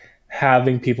like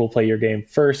having people play your game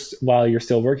first while you're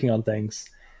still working on things.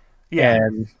 Yeah.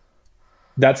 And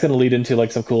that's going to lead into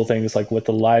like some cool things like with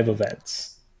the live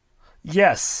events.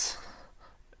 Yes.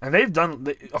 And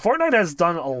Fortnite has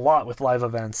done a lot with live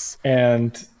events.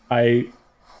 And I'm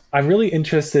really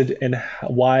interested in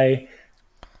why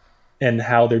and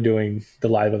how they're doing the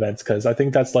live events, because I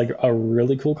think that's like a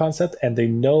really cool concept and they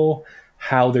know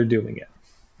how they're doing it.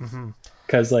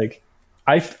 Because like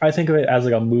I think of it as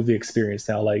like a movie experience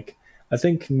now. Like I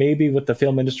think maybe with the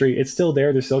film industry, it's still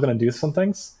there. They're still going to do some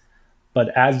things.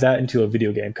 But add that into a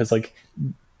video game because like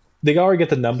they already get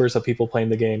the numbers of people playing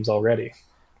the games already.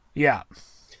 Yeah.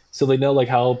 So they know like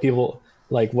how people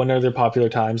like when are their popular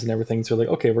times and everything. So like,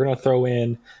 okay, we're gonna throw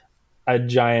in a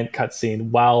giant cutscene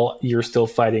while you're still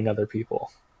fighting other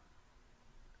people.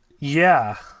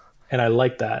 Yeah. And I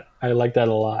like that. I like that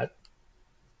a lot.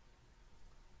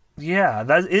 Yeah,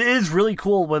 it is really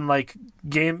cool when like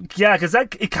because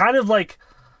it kind of like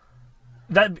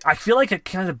that. I feel like it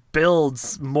kind of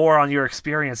builds more on your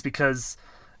experience because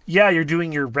you're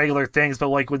doing your regular things, but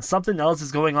like when something else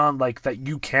is going on like that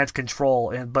you can't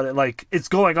control it's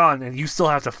going on and you still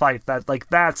have to fight,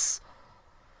 that's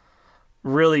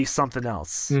really something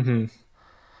else. And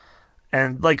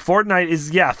like Fortnite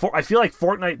is I feel like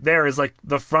Fortnite there is like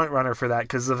the front runner for that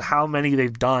because of how many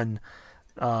they've done.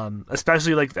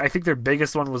 Especially like I think their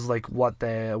biggest one was like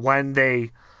when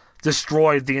they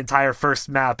destroyed the entire first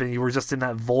map and you were just in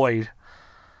that void.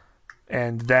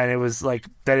 And then it's like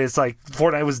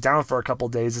Fortnite was down for a couple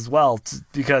days as well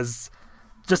because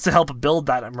just to help build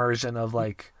that immersion of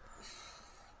like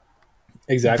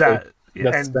exactly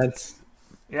that's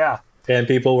yeah. And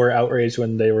people were outraged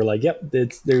when they were like, "Yep,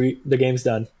 the game's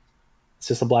done. It's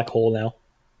just a black hole now."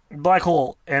 Black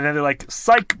hole, and then they're like,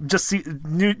 "Psych, just see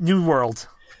new world,"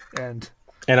 and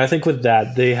I think with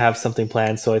that they have something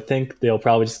planned. So I think they'll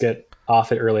probably just get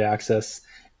off at early access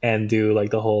and do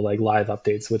like the whole like live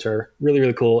updates, which are really,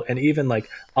 really cool. And even like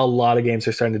a lot of games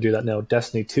are starting to do that now.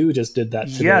 Destiny 2 just did that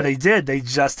today. Yeah, they did. They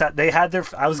just had their.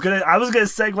 I was gonna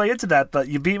segue into that, but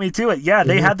you beat me to it. Yeah,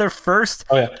 they had their first.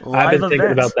 Oh yeah, I've been thinking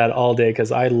event. about that all day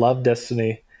because I love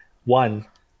Destiny 1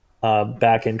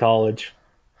 back in college.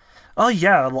 Oh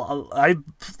yeah,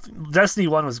 Destiny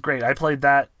 1 was great. I played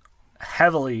that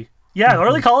heavily. Yeah,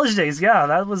 early college days. Yeah,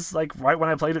 that was like right when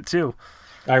I played it too.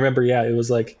 I remember. Yeah, it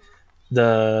was like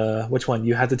which one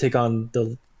you had to take on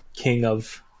the king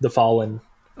of the fallen.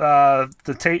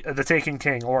 The Taken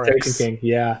King, Oryx. Taken King.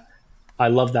 Yeah, I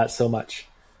love that so much.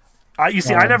 I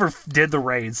never did the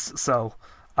raids, so.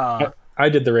 I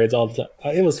did the raids all the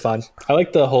time. It was fun. I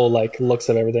like the whole like looks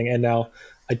of everything, and now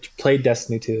I played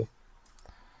Destiny 2.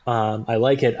 I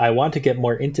like it. I want to get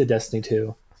more into Destiny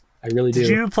 2. I really do. Did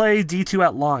you play D2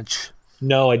 at launch?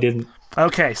 No, I didn't.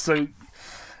 Okay, so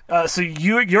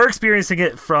you're experiencing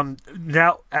it from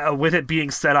now with it being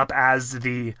set up as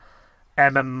the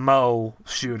MMO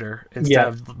shooter instead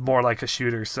of more like a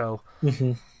shooter. So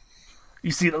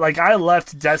you see, like I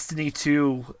left Destiny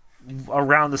 2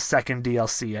 around the second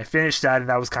DLC. I finished that, and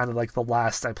that was kind of like the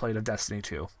last I played of Destiny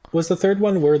 2. Was the third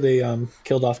one where they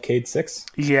killed off Cayde 6?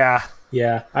 Yeah.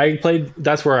 Yeah, I played.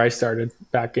 That's where I started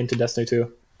back into Destiny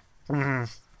 2.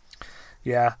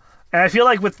 Yeah. And I feel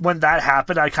like when that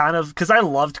happened, I kind of, because I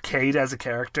loved Cayde as a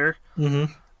character, and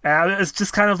I was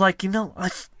just kind of like,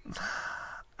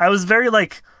 I was very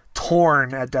like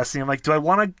torn at Destiny. I'm like, do I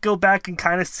want to go back and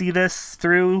kind of see this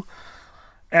through?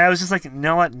 And I was just like, you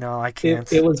know what? No, I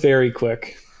can't. It was very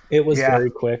quick. It was very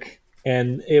quick,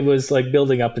 and it was like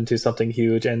building up into something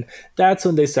huge. And that's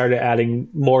when they started adding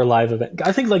more live events.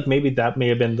 I think like maybe that may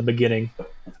have been the beginning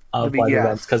of live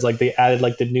events because like they added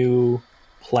like the new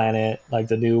planet, like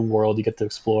the new world you get to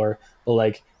explore, but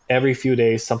like every few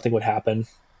days something would happen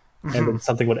and then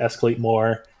something would escalate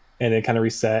more and it kind of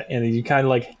reset, and then you kind of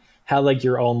like have like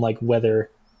your own like weather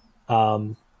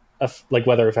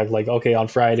weather effect, like okay, on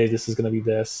Friday this is going to be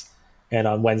this, and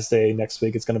on Wednesday next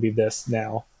week it's going to be this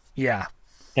now,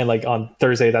 and like on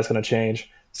Thursday that's going to change.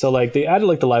 So like they added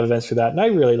like the live events for that, and I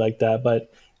really like that.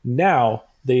 But now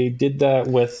they did that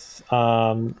with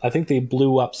I think they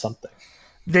blew up something.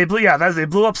 They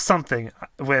blew up something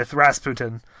with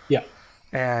Rasputin. Yeah.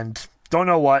 And don't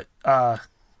know what.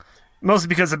 Mostly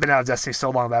because I've been out of Destiny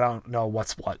so long that I don't know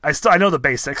what's what. I know the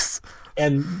basics.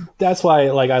 And that's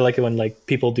why like I like it when like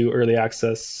people do early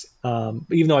access.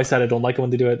 Even though I said I don't like it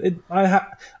when they do it.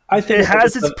 I think it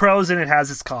has its pros and it has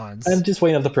its cons. I'm just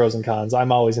weighing up the pros and cons.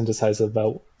 I'm always indecisive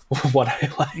about what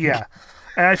I like. Yeah.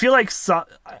 And I feel like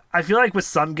with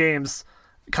some games,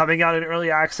 coming out in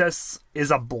early access is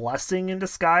a blessing in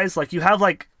disguise. Like you have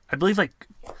like, I believe like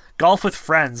Golf with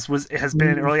Friends has been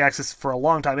in early access for a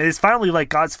long time. It is finally like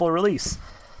God's full release.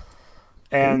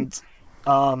 And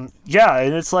and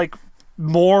it's like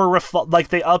more like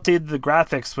they updated the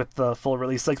graphics with the full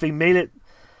release. Like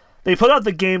they put out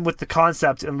the game with the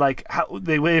concept and like how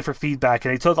they waited for feedback,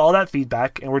 and they took all that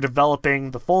feedback and were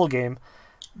developing the full game.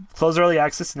 Closed early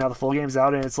access, and now the full game's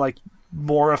out, and it's like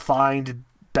more refined,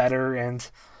 better, and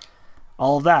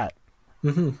all of that.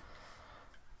 And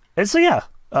so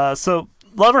so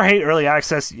love or hate early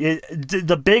access,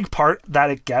 the big part that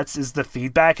it gets is the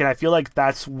feedback, and I feel like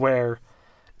that's where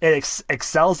it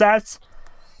excels at.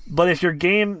 But if you're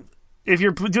doing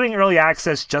early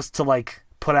access just to like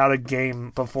put out a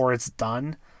game before it's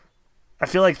done, I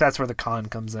feel like that's where the con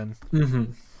comes in.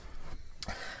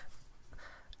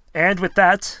 And with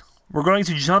that, we're going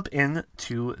to jump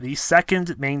into the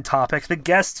second main topic, the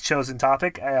guest chosen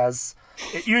topic, as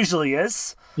it usually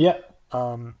is. Yeah.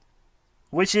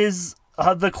 Which is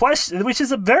the question, which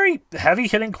is a very heavy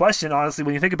hitting question, honestly,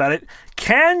 when you think about it.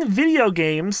 Can video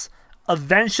games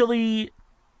eventually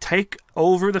take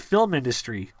over the film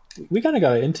industry? We kind of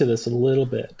got into this a little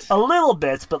bit,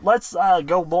 but let's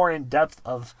go more in depth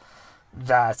of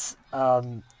that.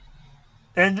 And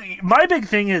my big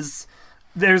thing is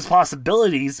there's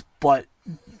possibilities, but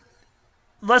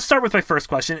let's start with my first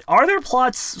question. Are there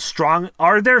plots strong?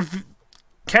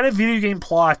 Can a video game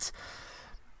plot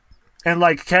and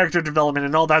like character development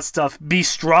and all that stuff be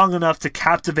strong enough to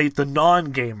captivate the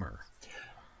non-gamer?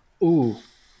 Ooh.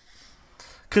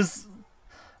 Because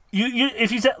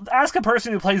if you ask a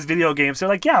person who plays video games, they're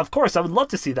like, yeah, of course, I would love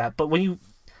to see that. But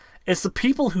it's the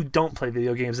people who don't play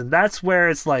video games, and that's where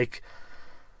it's like,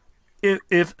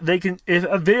 if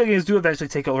video games do eventually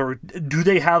take over, do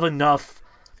they have enough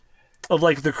of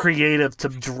like the creative to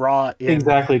draw in?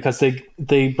 Exactly, because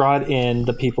they brought in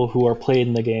the people who are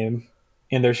playing the game,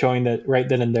 and they're showing that right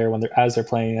then and there as they're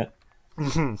playing it.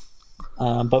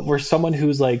 Mm-hmm. But for someone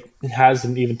who's like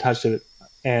hasn't even touched it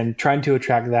and trying to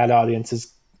attract that audience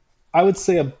is, I would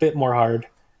say, a bit more hard.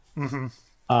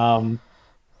 Mm-hmm.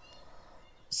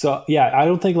 So yeah, I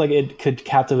don't think like it could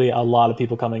captivate a lot of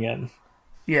people coming in.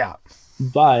 Yeah.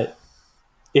 But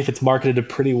if it's marketed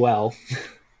pretty well.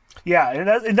 Yeah,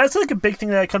 and that's like a big thing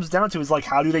that it comes down to is like,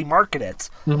 how do they market it?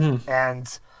 Mm-hmm.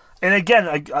 And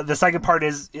again, the second part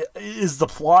is the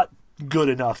plot good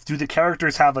enough? Do the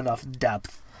characters have enough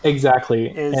depth? Exactly.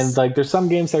 And like there's some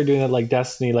games that are doing it, like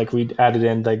Destiny, like we added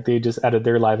in, like they just added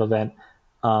their live event,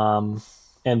 and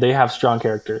they have strong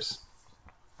characters.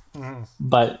 Mm-hmm.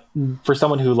 But for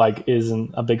someone who like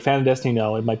isn't a big fan of Destiny,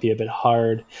 no, it might be a bit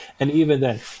hard. And even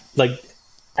then, like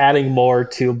adding more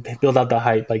to build out the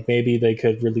hype, like maybe they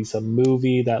could release a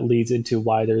movie that leads into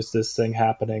why there's this thing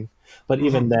happening. But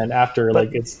even then, after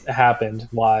like it's happened,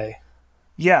 why?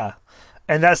 Yeah,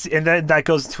 and then that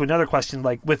goes to another question,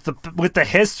 like with the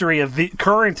history of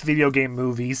current video game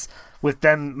movies, with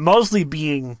them mostly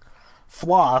being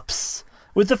flops,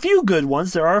 with a few good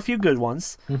ones. There are a few good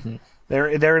ones. Mm-hmm.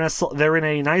 They're in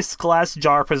a nice glass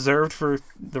jar preserved for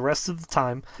the rest of the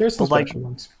time. There's some special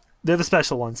ones. They're the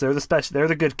special ones. They're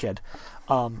the good kid.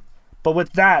 But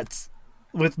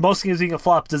with most games being a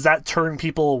flop, does that turn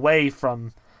people away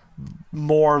from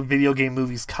more video game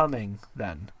movies coming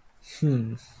then?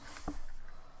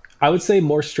 I would say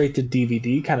more straight to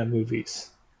DVD kind of movies.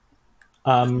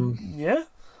 Yeah.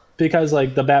 Because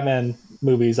like the Batman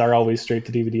movies are always straight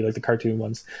to DVD, like the cartoon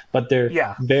ones, but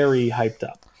they're very hyped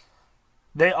up.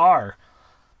 They are.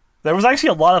 There was actually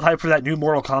a lot of hype for that new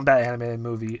Mortal Kombat animated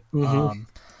movie. Mm-hmm.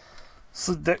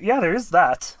 So there is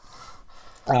that.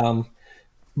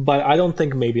 But I don't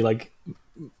think maybe like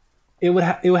they would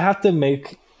have to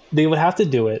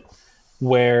do it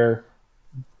where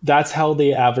that's how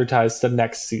they advertise the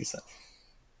next season.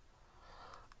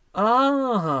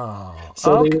 Oh,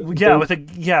 so okay. With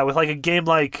like a game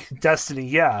like Destiny,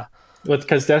 yeah.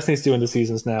 Because Destiny's doing the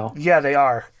seasons now. Yeah, they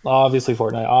are. Obviously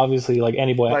Fortnite. Obviously, like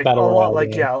any battle royale.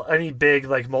 Like game. Any big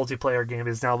like multiplayer game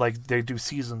is now like they do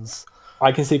seasons.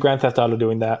 I can see Grand Theft Auto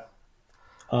doing that.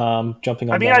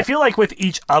 Jumping on. I mean, that. I feel like with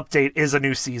each update is a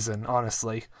new season.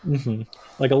 Honestly, mm-hmm.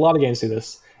 Like a lot of games do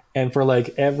this, and for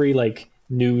like every like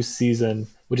new season,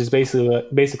 which is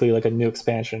basically like a new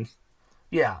expansion.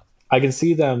 Yeah, I can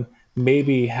see them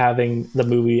maybe having the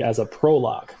movie as a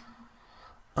prologue.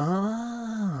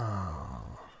 Oh.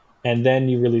 And then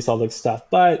you release all the stuff.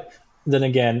 But then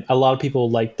again, a lot of people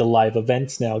like the live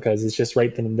events now because it's just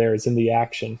right then and there. It's in the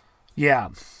action. Yeah.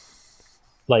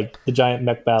 Like the giant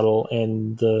mech battle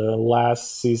in the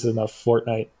last season of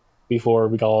Fortnite before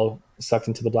we got all sucked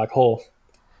into the black hole.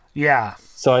 Yeah.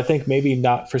 So I think maybe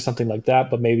not for something like that,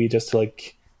 but maybe just to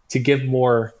give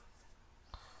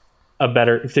a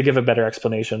better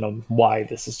explanation of why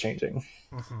this is changing.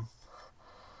 Mm-hmm.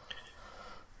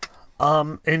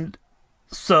 And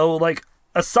so like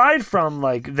aside from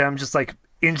like them just like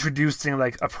introducing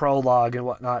like a prologue and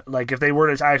whatnot, like if they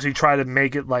were to actually try to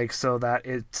make it like so that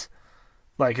it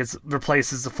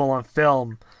replaces the full-on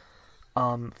film,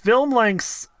 film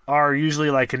lengths are usually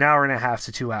like an hour and a half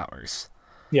to 2 hours.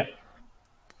 Yeah.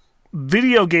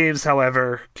 Video games,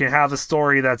 however, can have a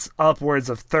story that's upwards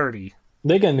of 30.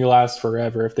 They can last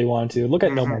forever if they want to. Look at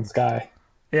Mm-hmm. No Man's Sky.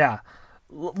 Yeah.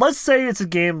 Let's say it's a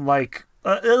game like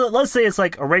let's say it's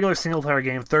like a regular single player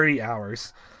game, 30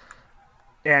 hours,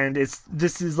 and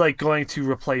this is like going to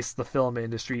replace the film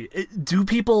industry. Do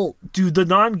the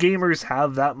non-gamers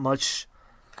have that much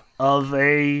of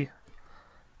a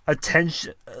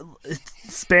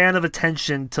span of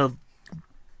attention to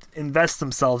invest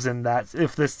themselves in that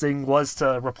if this thing was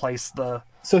to replace the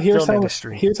film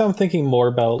industry? Here's how I'm thinking more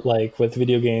about like with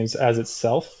video games as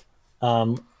itself,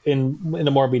 in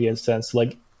a more immediate sense,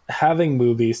 like having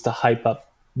movies to hype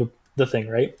up the thing,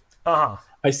 right?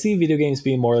 I see video games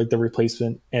being more like the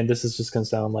replacement, and this is just gonna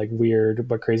sound like weird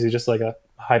but crazy, just like a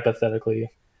hypothetically.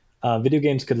 Video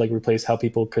games could like replace how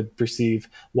people could perceive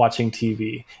watching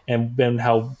TV, and then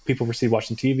how people perceive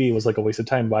watching TV was like a waste of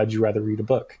time. Why'd you rather read a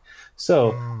book?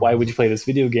 So why would you play this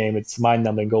video game? It's mind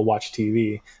numbing. Go watch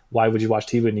TV. Why would you watch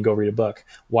TV when you go read a book?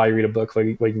 Why read a book when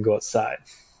you can go outside?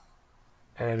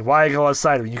 And why go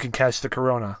outside when you can catch the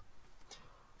corona?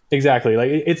 Exactly. Like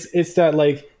it's that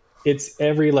like it's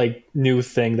every like new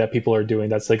thing that people are doing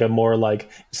that's like a more like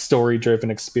story driven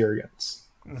experience.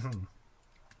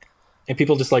 And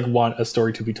people just like want a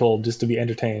story to be told, just to be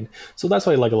entertained. So that's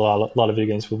why like a lot of video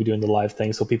games will be doing the live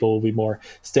thing, so people will be more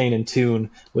staying in tune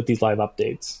with these live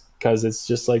updates, because it's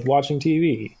just like watching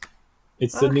TV.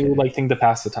 It's the new like thing to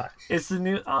pass the time. It's the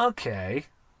new. Okay.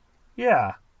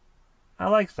 Yeah. I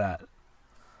like that.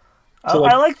 So,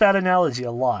 like, I like that analogy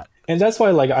a lot. And that's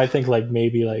why like I think like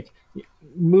maybe like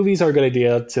movies are a good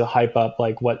idea to hype up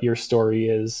like what your story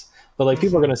is. But like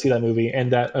people are going to see that movie,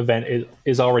 and that event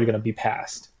is already going to be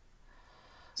past.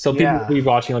 So people will be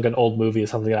watching like an old movie or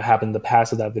something that happened in the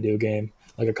past of that video game,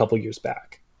 like a couple years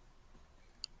back.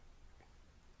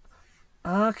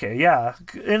 Okay, yeah,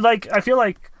 and like I feel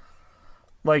like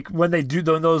when they do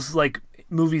those like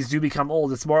movies do become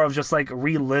old, it's more of just like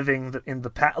reliving in the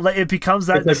past. Like, it becomes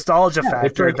that nostalgia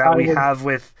factor like that we have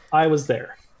with. I was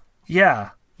there. Yeah.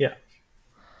 Yeah.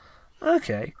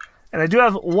 Okay, and I do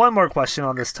have one more question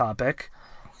on this topic,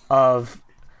 of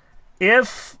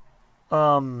if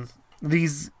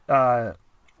these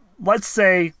let's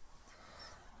say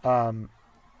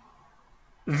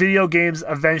video games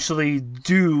eventually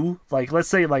do, like, let's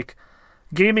say like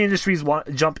gaming industries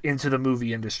want jump into the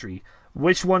movie industry,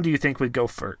 which one do you think would go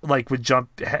first, like would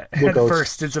jump head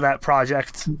first into that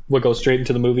project? Would go straight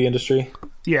into the movie industry?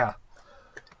 Yeah.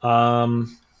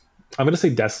 I'm gonna say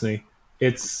Destiny.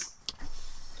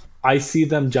 I see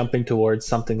them jumping towards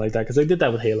something like that because they did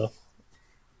that with Halo.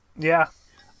 Yeah.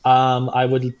 I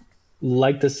would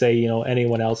like to say, you know,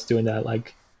 anyone else doing that,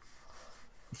 like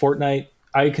Fortnite.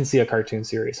 I can see a cartoon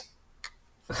series.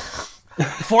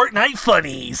 Fortnite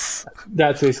funnies.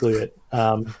 That's basically it.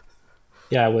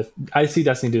 Yeah, I see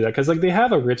Destiny do that because like they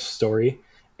have a rich story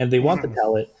and they want to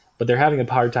tell it, but they're having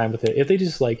a hard time with it. If they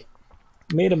just like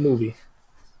made a movie,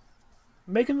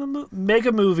 make a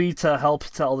movie to help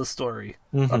tell the story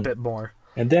a bit more,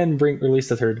 and then release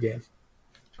the third game.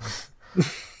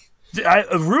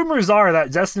 Rumors are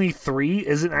that Destiny 3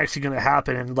 isn't actually going to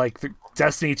happen, and like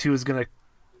Destiny 2 is going to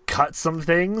cut some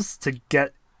things to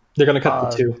get. They're going to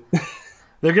cut the 2.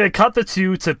 They're going to cut the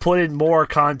 2 to put in more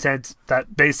content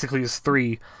that basically is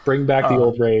 3. Bring back the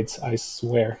old raids, I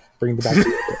swear. Bring back the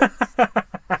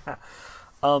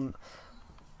old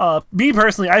raids. Me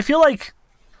personally, I feel like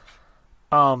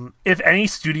if any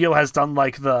studio has done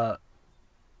like and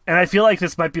I feel like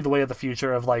this might be the way of the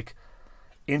future of like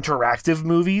interactive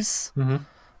movies.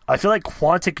 I feel like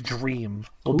Quantic Dream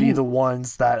will be the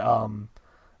ones that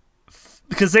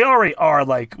because they already are,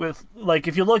 like, with like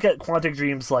if you look at Quantic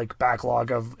Dream's like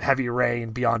backlog of Heavy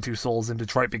Rain, Beyond Two Souls, and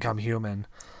Detroit Become Human,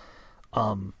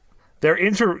 I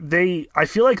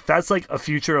feel like that's like a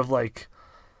future of like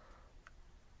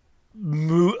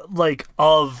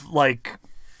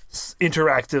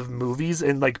interactive movies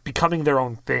and like becoming their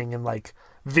own thing, and like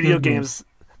video games.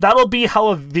 That'll be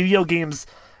how video games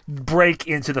break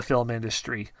into the film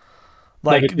industry.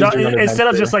 Like instead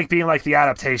of just like being like the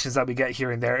adaptations that we get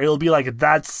here and there, it'll be like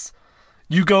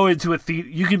you go into a theater,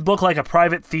 you can book like a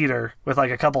private theater with like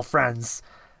a couple friends,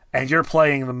 and you're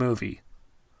playing the movie.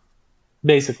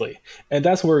 Basically, and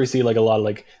that's where we see like a lot of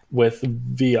like with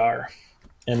VR,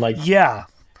 and like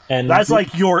and that's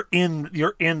like you're in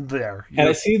there. And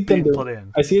I see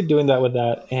them I see it doing that with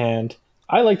that, and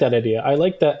I like that idea. I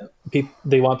like that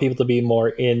they want people to be more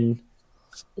in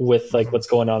with like what's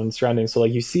going on in surroundings. So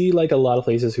like you see like a lot of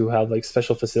places who have like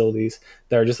special facilities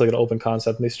that are just like an open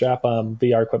concept, and they strap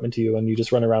VR equipment to you, and you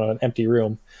just run around in an empty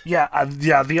room.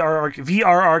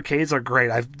 VR arcades are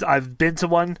great. I've been to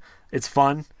one. It's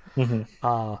fun.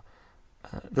 The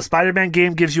Spider-Man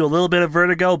game gives you a little bit of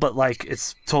vertigo, but like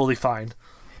it's totally fine.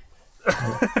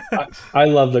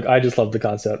 I just love the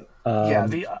concept.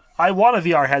 I want a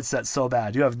VR headset so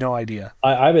bad. You have no idea.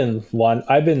 I've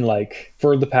been like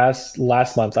for the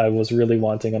last month I was really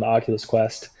wanting an Oculus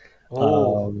Quest,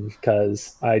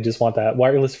 because I just want that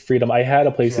wireless freedom. I had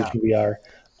a PlayStation VR,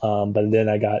 but then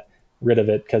I got rid of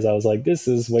it because I was like, this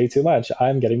is way too much.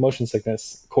 I'm getting motion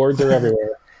sickness. Cords are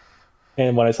everywhere.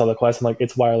 And when I saw the Quest, I'm like,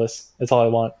 it's wireless. That's all I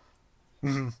want.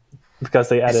 Because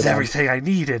they added everything I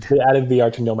needed. They added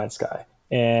VR to No Man's Sky,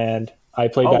 and I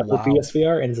played that with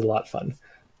PSVR, and it's a lot of fun.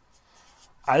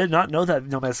 I did not know that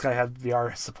No Man's Sky had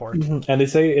VR support. And they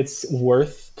say it's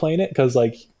worth playing it because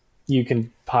like you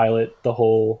can pilot the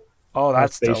whole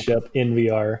spaceship in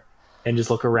VR and just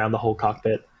look around the whole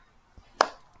cockpit.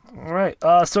 All right.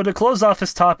 So to close off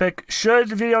this topic,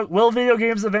 will video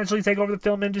games eventually take over the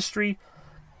film industry?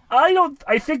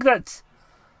 I feel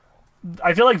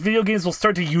like video games will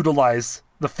start to utilize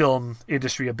the film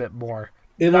industry a bit more.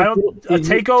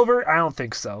 Takeover? I don't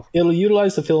think so. It'll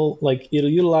utilize the film, like it'll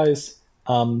utilize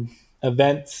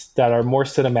events that are more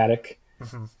cinematic.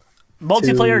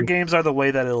 Multiplayer games are the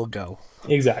way that it'll go.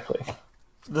 Exactly.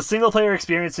 The single player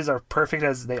experiences are perfect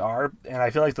as they are, and I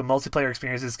feel like the multiplayer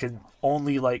experiences can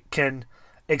only can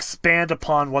expand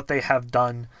upon what they have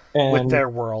done with their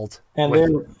world. And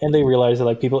they realize that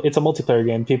like people, it's a multiplayer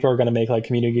game. People are going to make like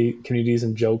communities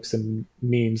and jokes and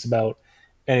memes about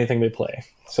anything they play.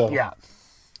 So yeah.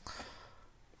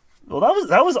 Well,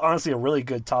 that was honestly a really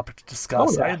good topic to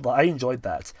discuss. Oh, yeah. I enjoyed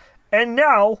that. And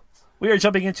now we are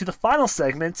jumping into the final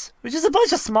segment, which is a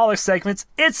bunch of smaller segments.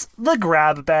 It's the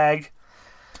grab bag.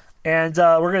 And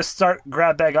we're going to start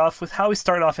grab bag off with how we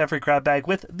start off every grab bag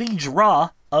with the draw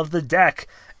of the deck.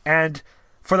 And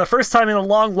for the first time in a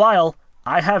long while,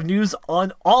 I have news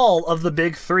on all of the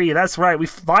big three. That's right, we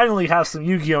finally have some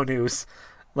Yu-Gi-Oh! News,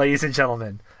 ladies and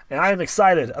gentlemen. And I am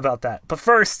excited about that. But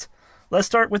first, let's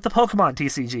start with the Pokemon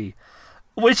TCG,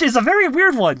 which is a very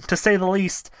weird one, to say the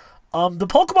least. The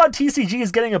Pokemon TCG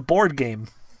is getting a board game.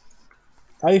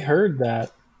 I heard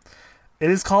that.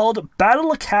 It is called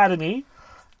Battle Academy,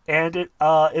 and it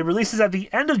releases at the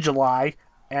end of July,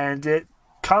 and it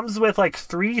comes with like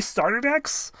 3 starter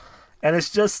decks, and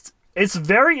it's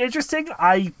very interesting.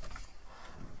 I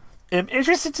am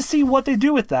interested to see what they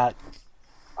do with that.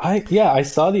 I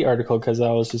saw the article because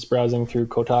I was just browsing through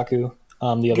Kotaku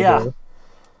the other day.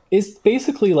 It's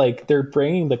basically like they're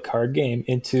bringing the card game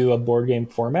into a board game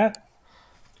format.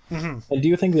 Mm-hmm. And do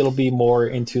you think it'll be more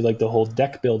into like the whole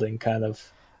deck building kind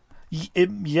of?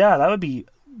 That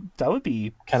would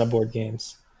be kind of board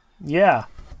games. Yeah,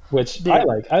 which I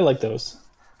like. I like those.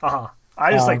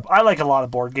 I like a lot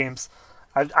of board games.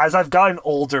 As I've gotten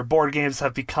older, board games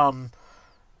have become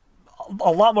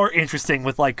a lot more interesting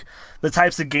with like the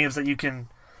types of games that you can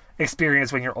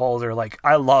experience when you're older. Like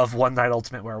I love One Night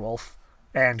Ultimate Werewolf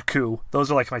and Coup.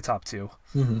 Those are like my top 2.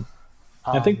 Mm-hmm.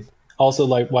 I think also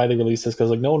like why they released this because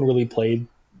like no one really played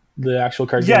the actual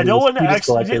card game. Yeah, no one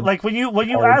actually like when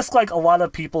you ask like a lot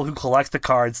of people who collect the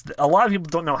cards, a lot of people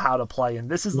don't know how to play, and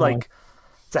this is like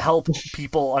to help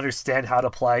people understand how to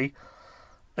play.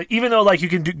 Like, even though like you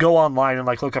can go online and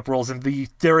like look up rules, and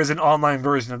there is an online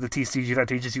version of the TCG that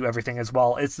teaches you everything as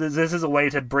well. This is a way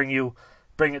to bring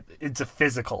it into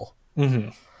physical.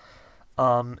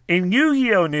 Mm-hmm. In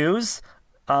Yu-Gi-Oh news,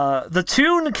 the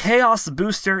Toon Chaos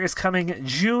Booster is coming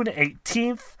June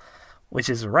 18th, which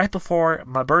is right before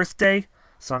my birthday,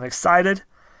 so I'm excited.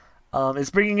 It's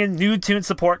bringing in new Toon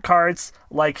support cards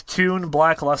like Toon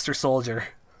Blackluster Soldier.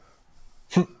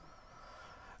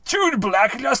 Toon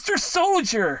Blackluster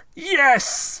Soldier!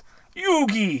 Yes!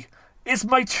 Yugi! It's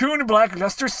my Toon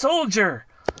Blackluster Soldier!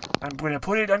 I'm going to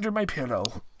put it under my pillow.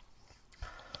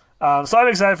 So I'm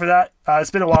excited for that. It's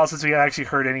been a while since we actually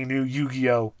heard any new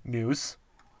Yu-Gi-Oh! News.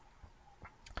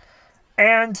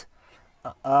 And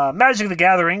Magic the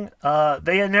Gathering,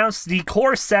 they announced the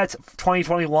core set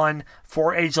 2021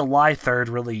 for a July 3rd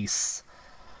release.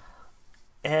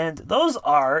 And those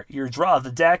are your draw of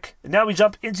the deck. And now we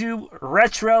jump into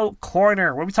Retro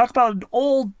Corner, where we talk about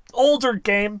an older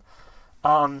game.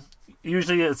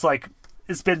 Usually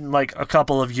it's been like a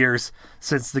couple of years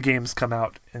since the game's come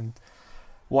out and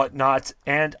whatnot.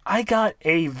 And I got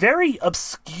a very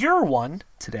obscure one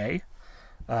today.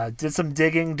 Did some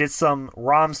digging, did some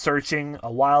ROM searching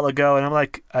a while ago, and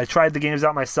I tried the games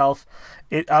out myself.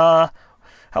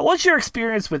 What's your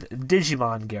experience with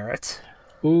Digimon, Garrett?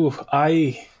 Ooh,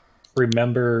 I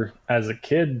remember as a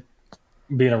kid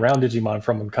being around Digimon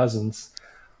from cousins,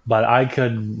 but I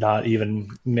could not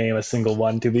even name a single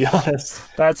one, to be honest.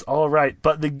 That's all right.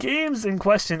 But the games in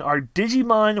question are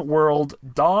Digimon World,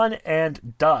 Dawn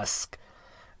and Dusk.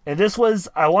 And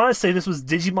I want to say this was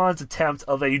Digimon's attempt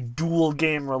of a dual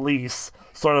game release,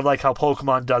 sort of like how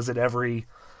Pokemon does it every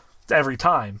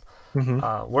time.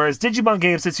 Mm-hmm. Whereas Digimon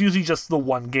games, it's usually just the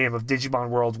one game of Digimon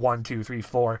World 1, 2, 3,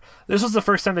 4. This was the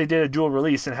first time they did a dual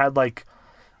release and had like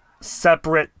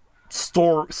separate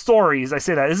stories. I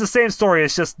say that. It's the same story,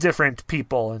 it's just different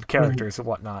people and characters and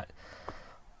whatnot.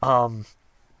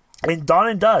 In Dawn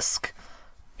and Dusk.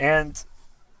 And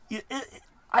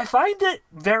I find it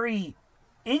very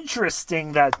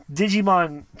interesting that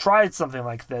Digimon tried something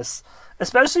like this,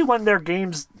 especially when their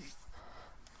games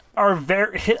are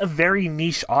hit a very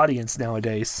niche audience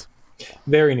nowadays.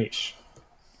 Very niche,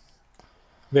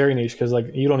 because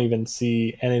like you don't even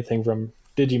see anything from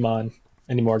Digimon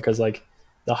anymore because like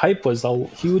the hype was all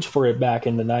huge for it back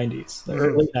in the 90s, the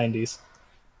early 90s.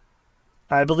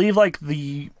 I believe like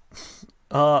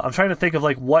I'm trying to think of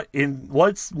like where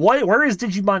is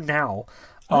Digimon now?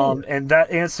 And that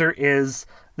answer is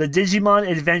the Digimon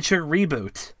Adventure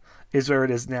reboot. is where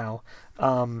it is now.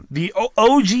 The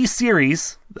OG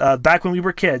series, back when we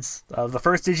were kids, the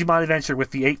first Digimon adventure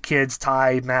with the 8 kids,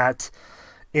 Tai, Matt,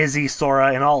 Izzy,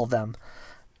 Sora, and all of them,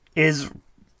 is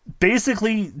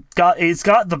basically got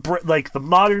the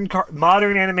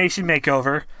modern animation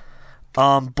makeover,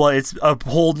 but it's a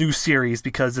whole new series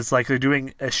because it's like they're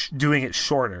doing it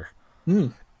shorter,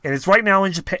 and it's right now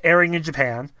airing in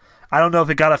Japan. I don't know if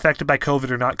it got affected by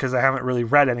COVID or not because I haven't really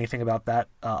read anything about that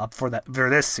for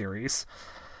this series.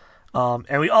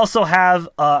 And we also have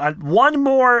one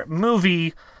more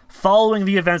movie following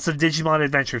the events of Digimon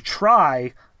Adventure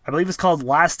Tri. I believe it's called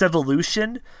Last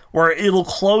Evolution, where it'll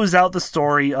close out the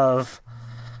story of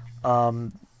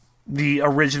the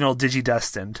original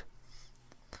Digidestined.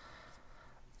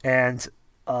 And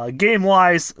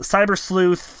game-wise, Cyber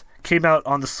Sleuth came out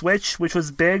on the Switch, which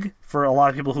was big for a lot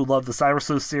of people who love the Cyber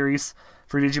Sleuth series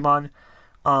for Digimon.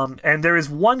 And there is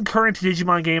one current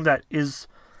Digimon game that is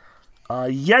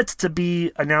yet to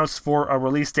be announced for a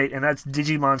release date, and that's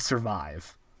Digimon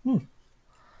Survive.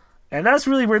 And that's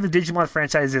really where the Digimon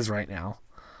franchise is right now.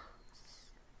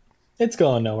 It's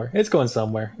going nowhere. It's going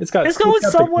somewhere. It's going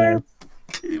somewhere.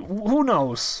 Who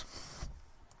knows?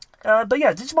 But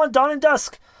yeah, Digimon Dawn and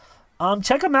Dusk.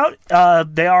 Check them out.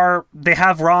 They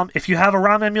have ROM. If you have a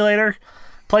ROM emulator,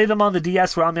 play them on the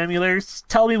DS ROM emulators.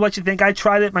 Tell me what you think. I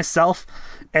tried it myself,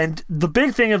 and the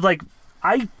big thing of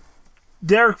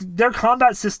their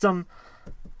combat system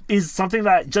is something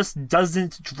that just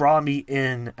doesn't draw me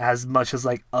in as much as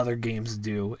like other games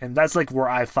do, and that's like where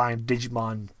I find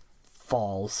Digimon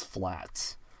falls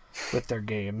flat with their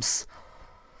games.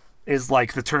 Is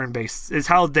like the turn-based is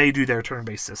how they do their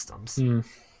turn-based systems.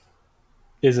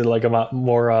 Is it like a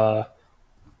more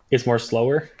it's more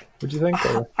slower, would you think?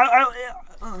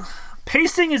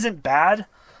 Pacing isn't bad.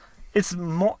 It's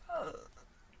more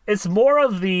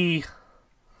of the,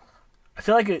 I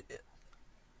feel like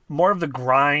more of the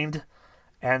grind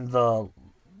and the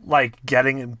like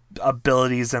getting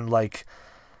abilities, and like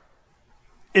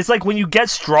it's like when you get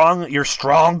strong, you're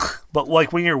strong, but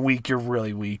like when you're weak, you're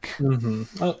really weak.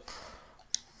 Oh.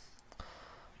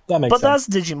 That makes sense. That's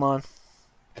Digimon.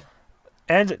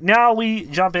 And now we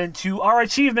jump into our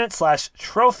achievement /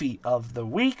 trophy of the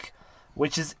week,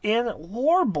 which is in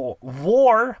Warborn.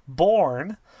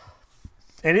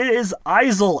 And it is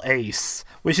Eisel Ace,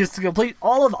 which is to complete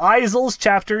all of Eisel's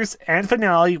chapters and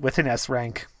finale with an S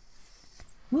rank.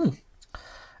 And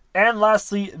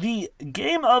lastly, the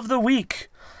game of the week.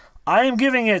 I am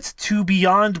giving it to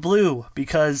Beyond Blue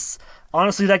because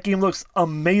honestly that game looks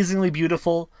amazingly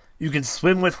beautiful. You can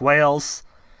swim with whales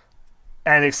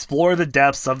and explore the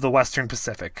depths of the Western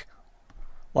Pacific.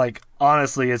 Like,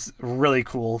 honestly, it's really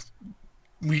cool.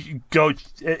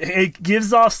 It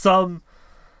gives off some...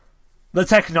 The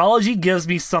technology gives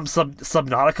me some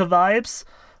Subnautica vibes,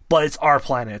 but it's our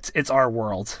planet. It's our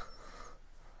world.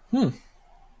 And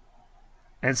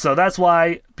so that's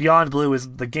why Beyond Blue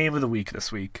is the game of the week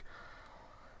this week.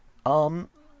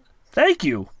 Thank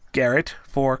you, Garrett,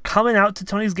 for coming out to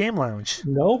Tony's Game Lounge.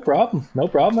 No problem. No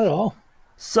problem at all.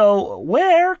 So,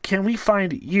 where can we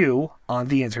find you on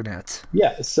the internet?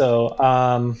 Yeah, so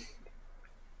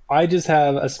I just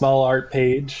have a small art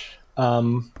page.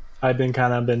 I've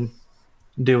been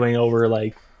doing over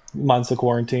like months of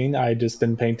quarantine. I've just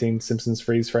been painting Simpsons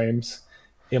freeze frames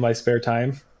in my spare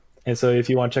time. And so if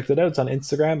you want to check that out, it's on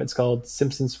Instagram. It's called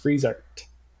Simpsons Freeze Art.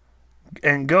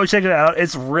 And go check it out.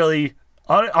 It's really...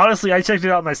 Honestly, I checked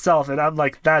it out myself, and I'm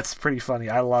like, that's pretty funny.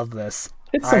 I love this.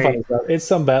 It's some funny stuff.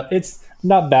 It's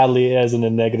not badly as in a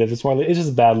negative. It's more like, it's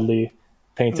just badly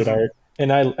painted art.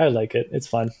 And I like it. It's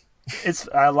fun.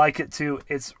 I like it too.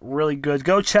 It's really good.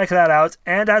 Go check that out.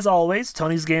 And as always,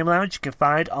 Tony's Game Lounge you can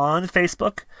find on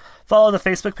Facebook. Follow the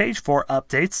Facebook page for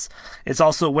updates. It's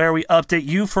also where we update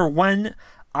you for when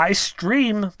I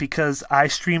stream, because I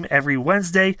stream every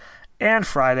Wednesday and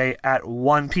Friday at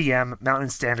 1 p.m. Mountain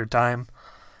Standard Time.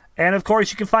 And of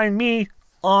course, you can find me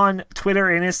on Twitter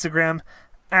and Instagram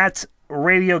at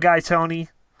Radio Guy Tony.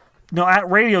 No, at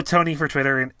Radio Tony for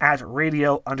Twitter and at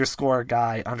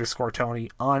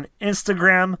Radio_Guy_Tony on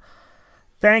Instagram.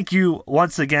 Thank you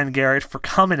once again, Garrett, for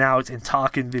coming out and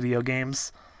talking video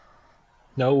games.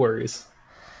 No worries.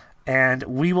 And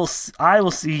I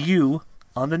will see you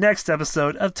on the next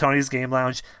episode of Tony's Game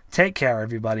Lounge. Take care,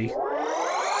 everybody.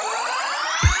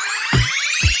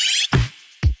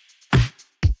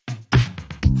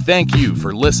 Thank you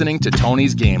for listening to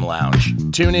Tony's Game Lounge.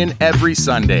 Tune in every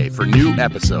Sunday for new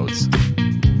episodes.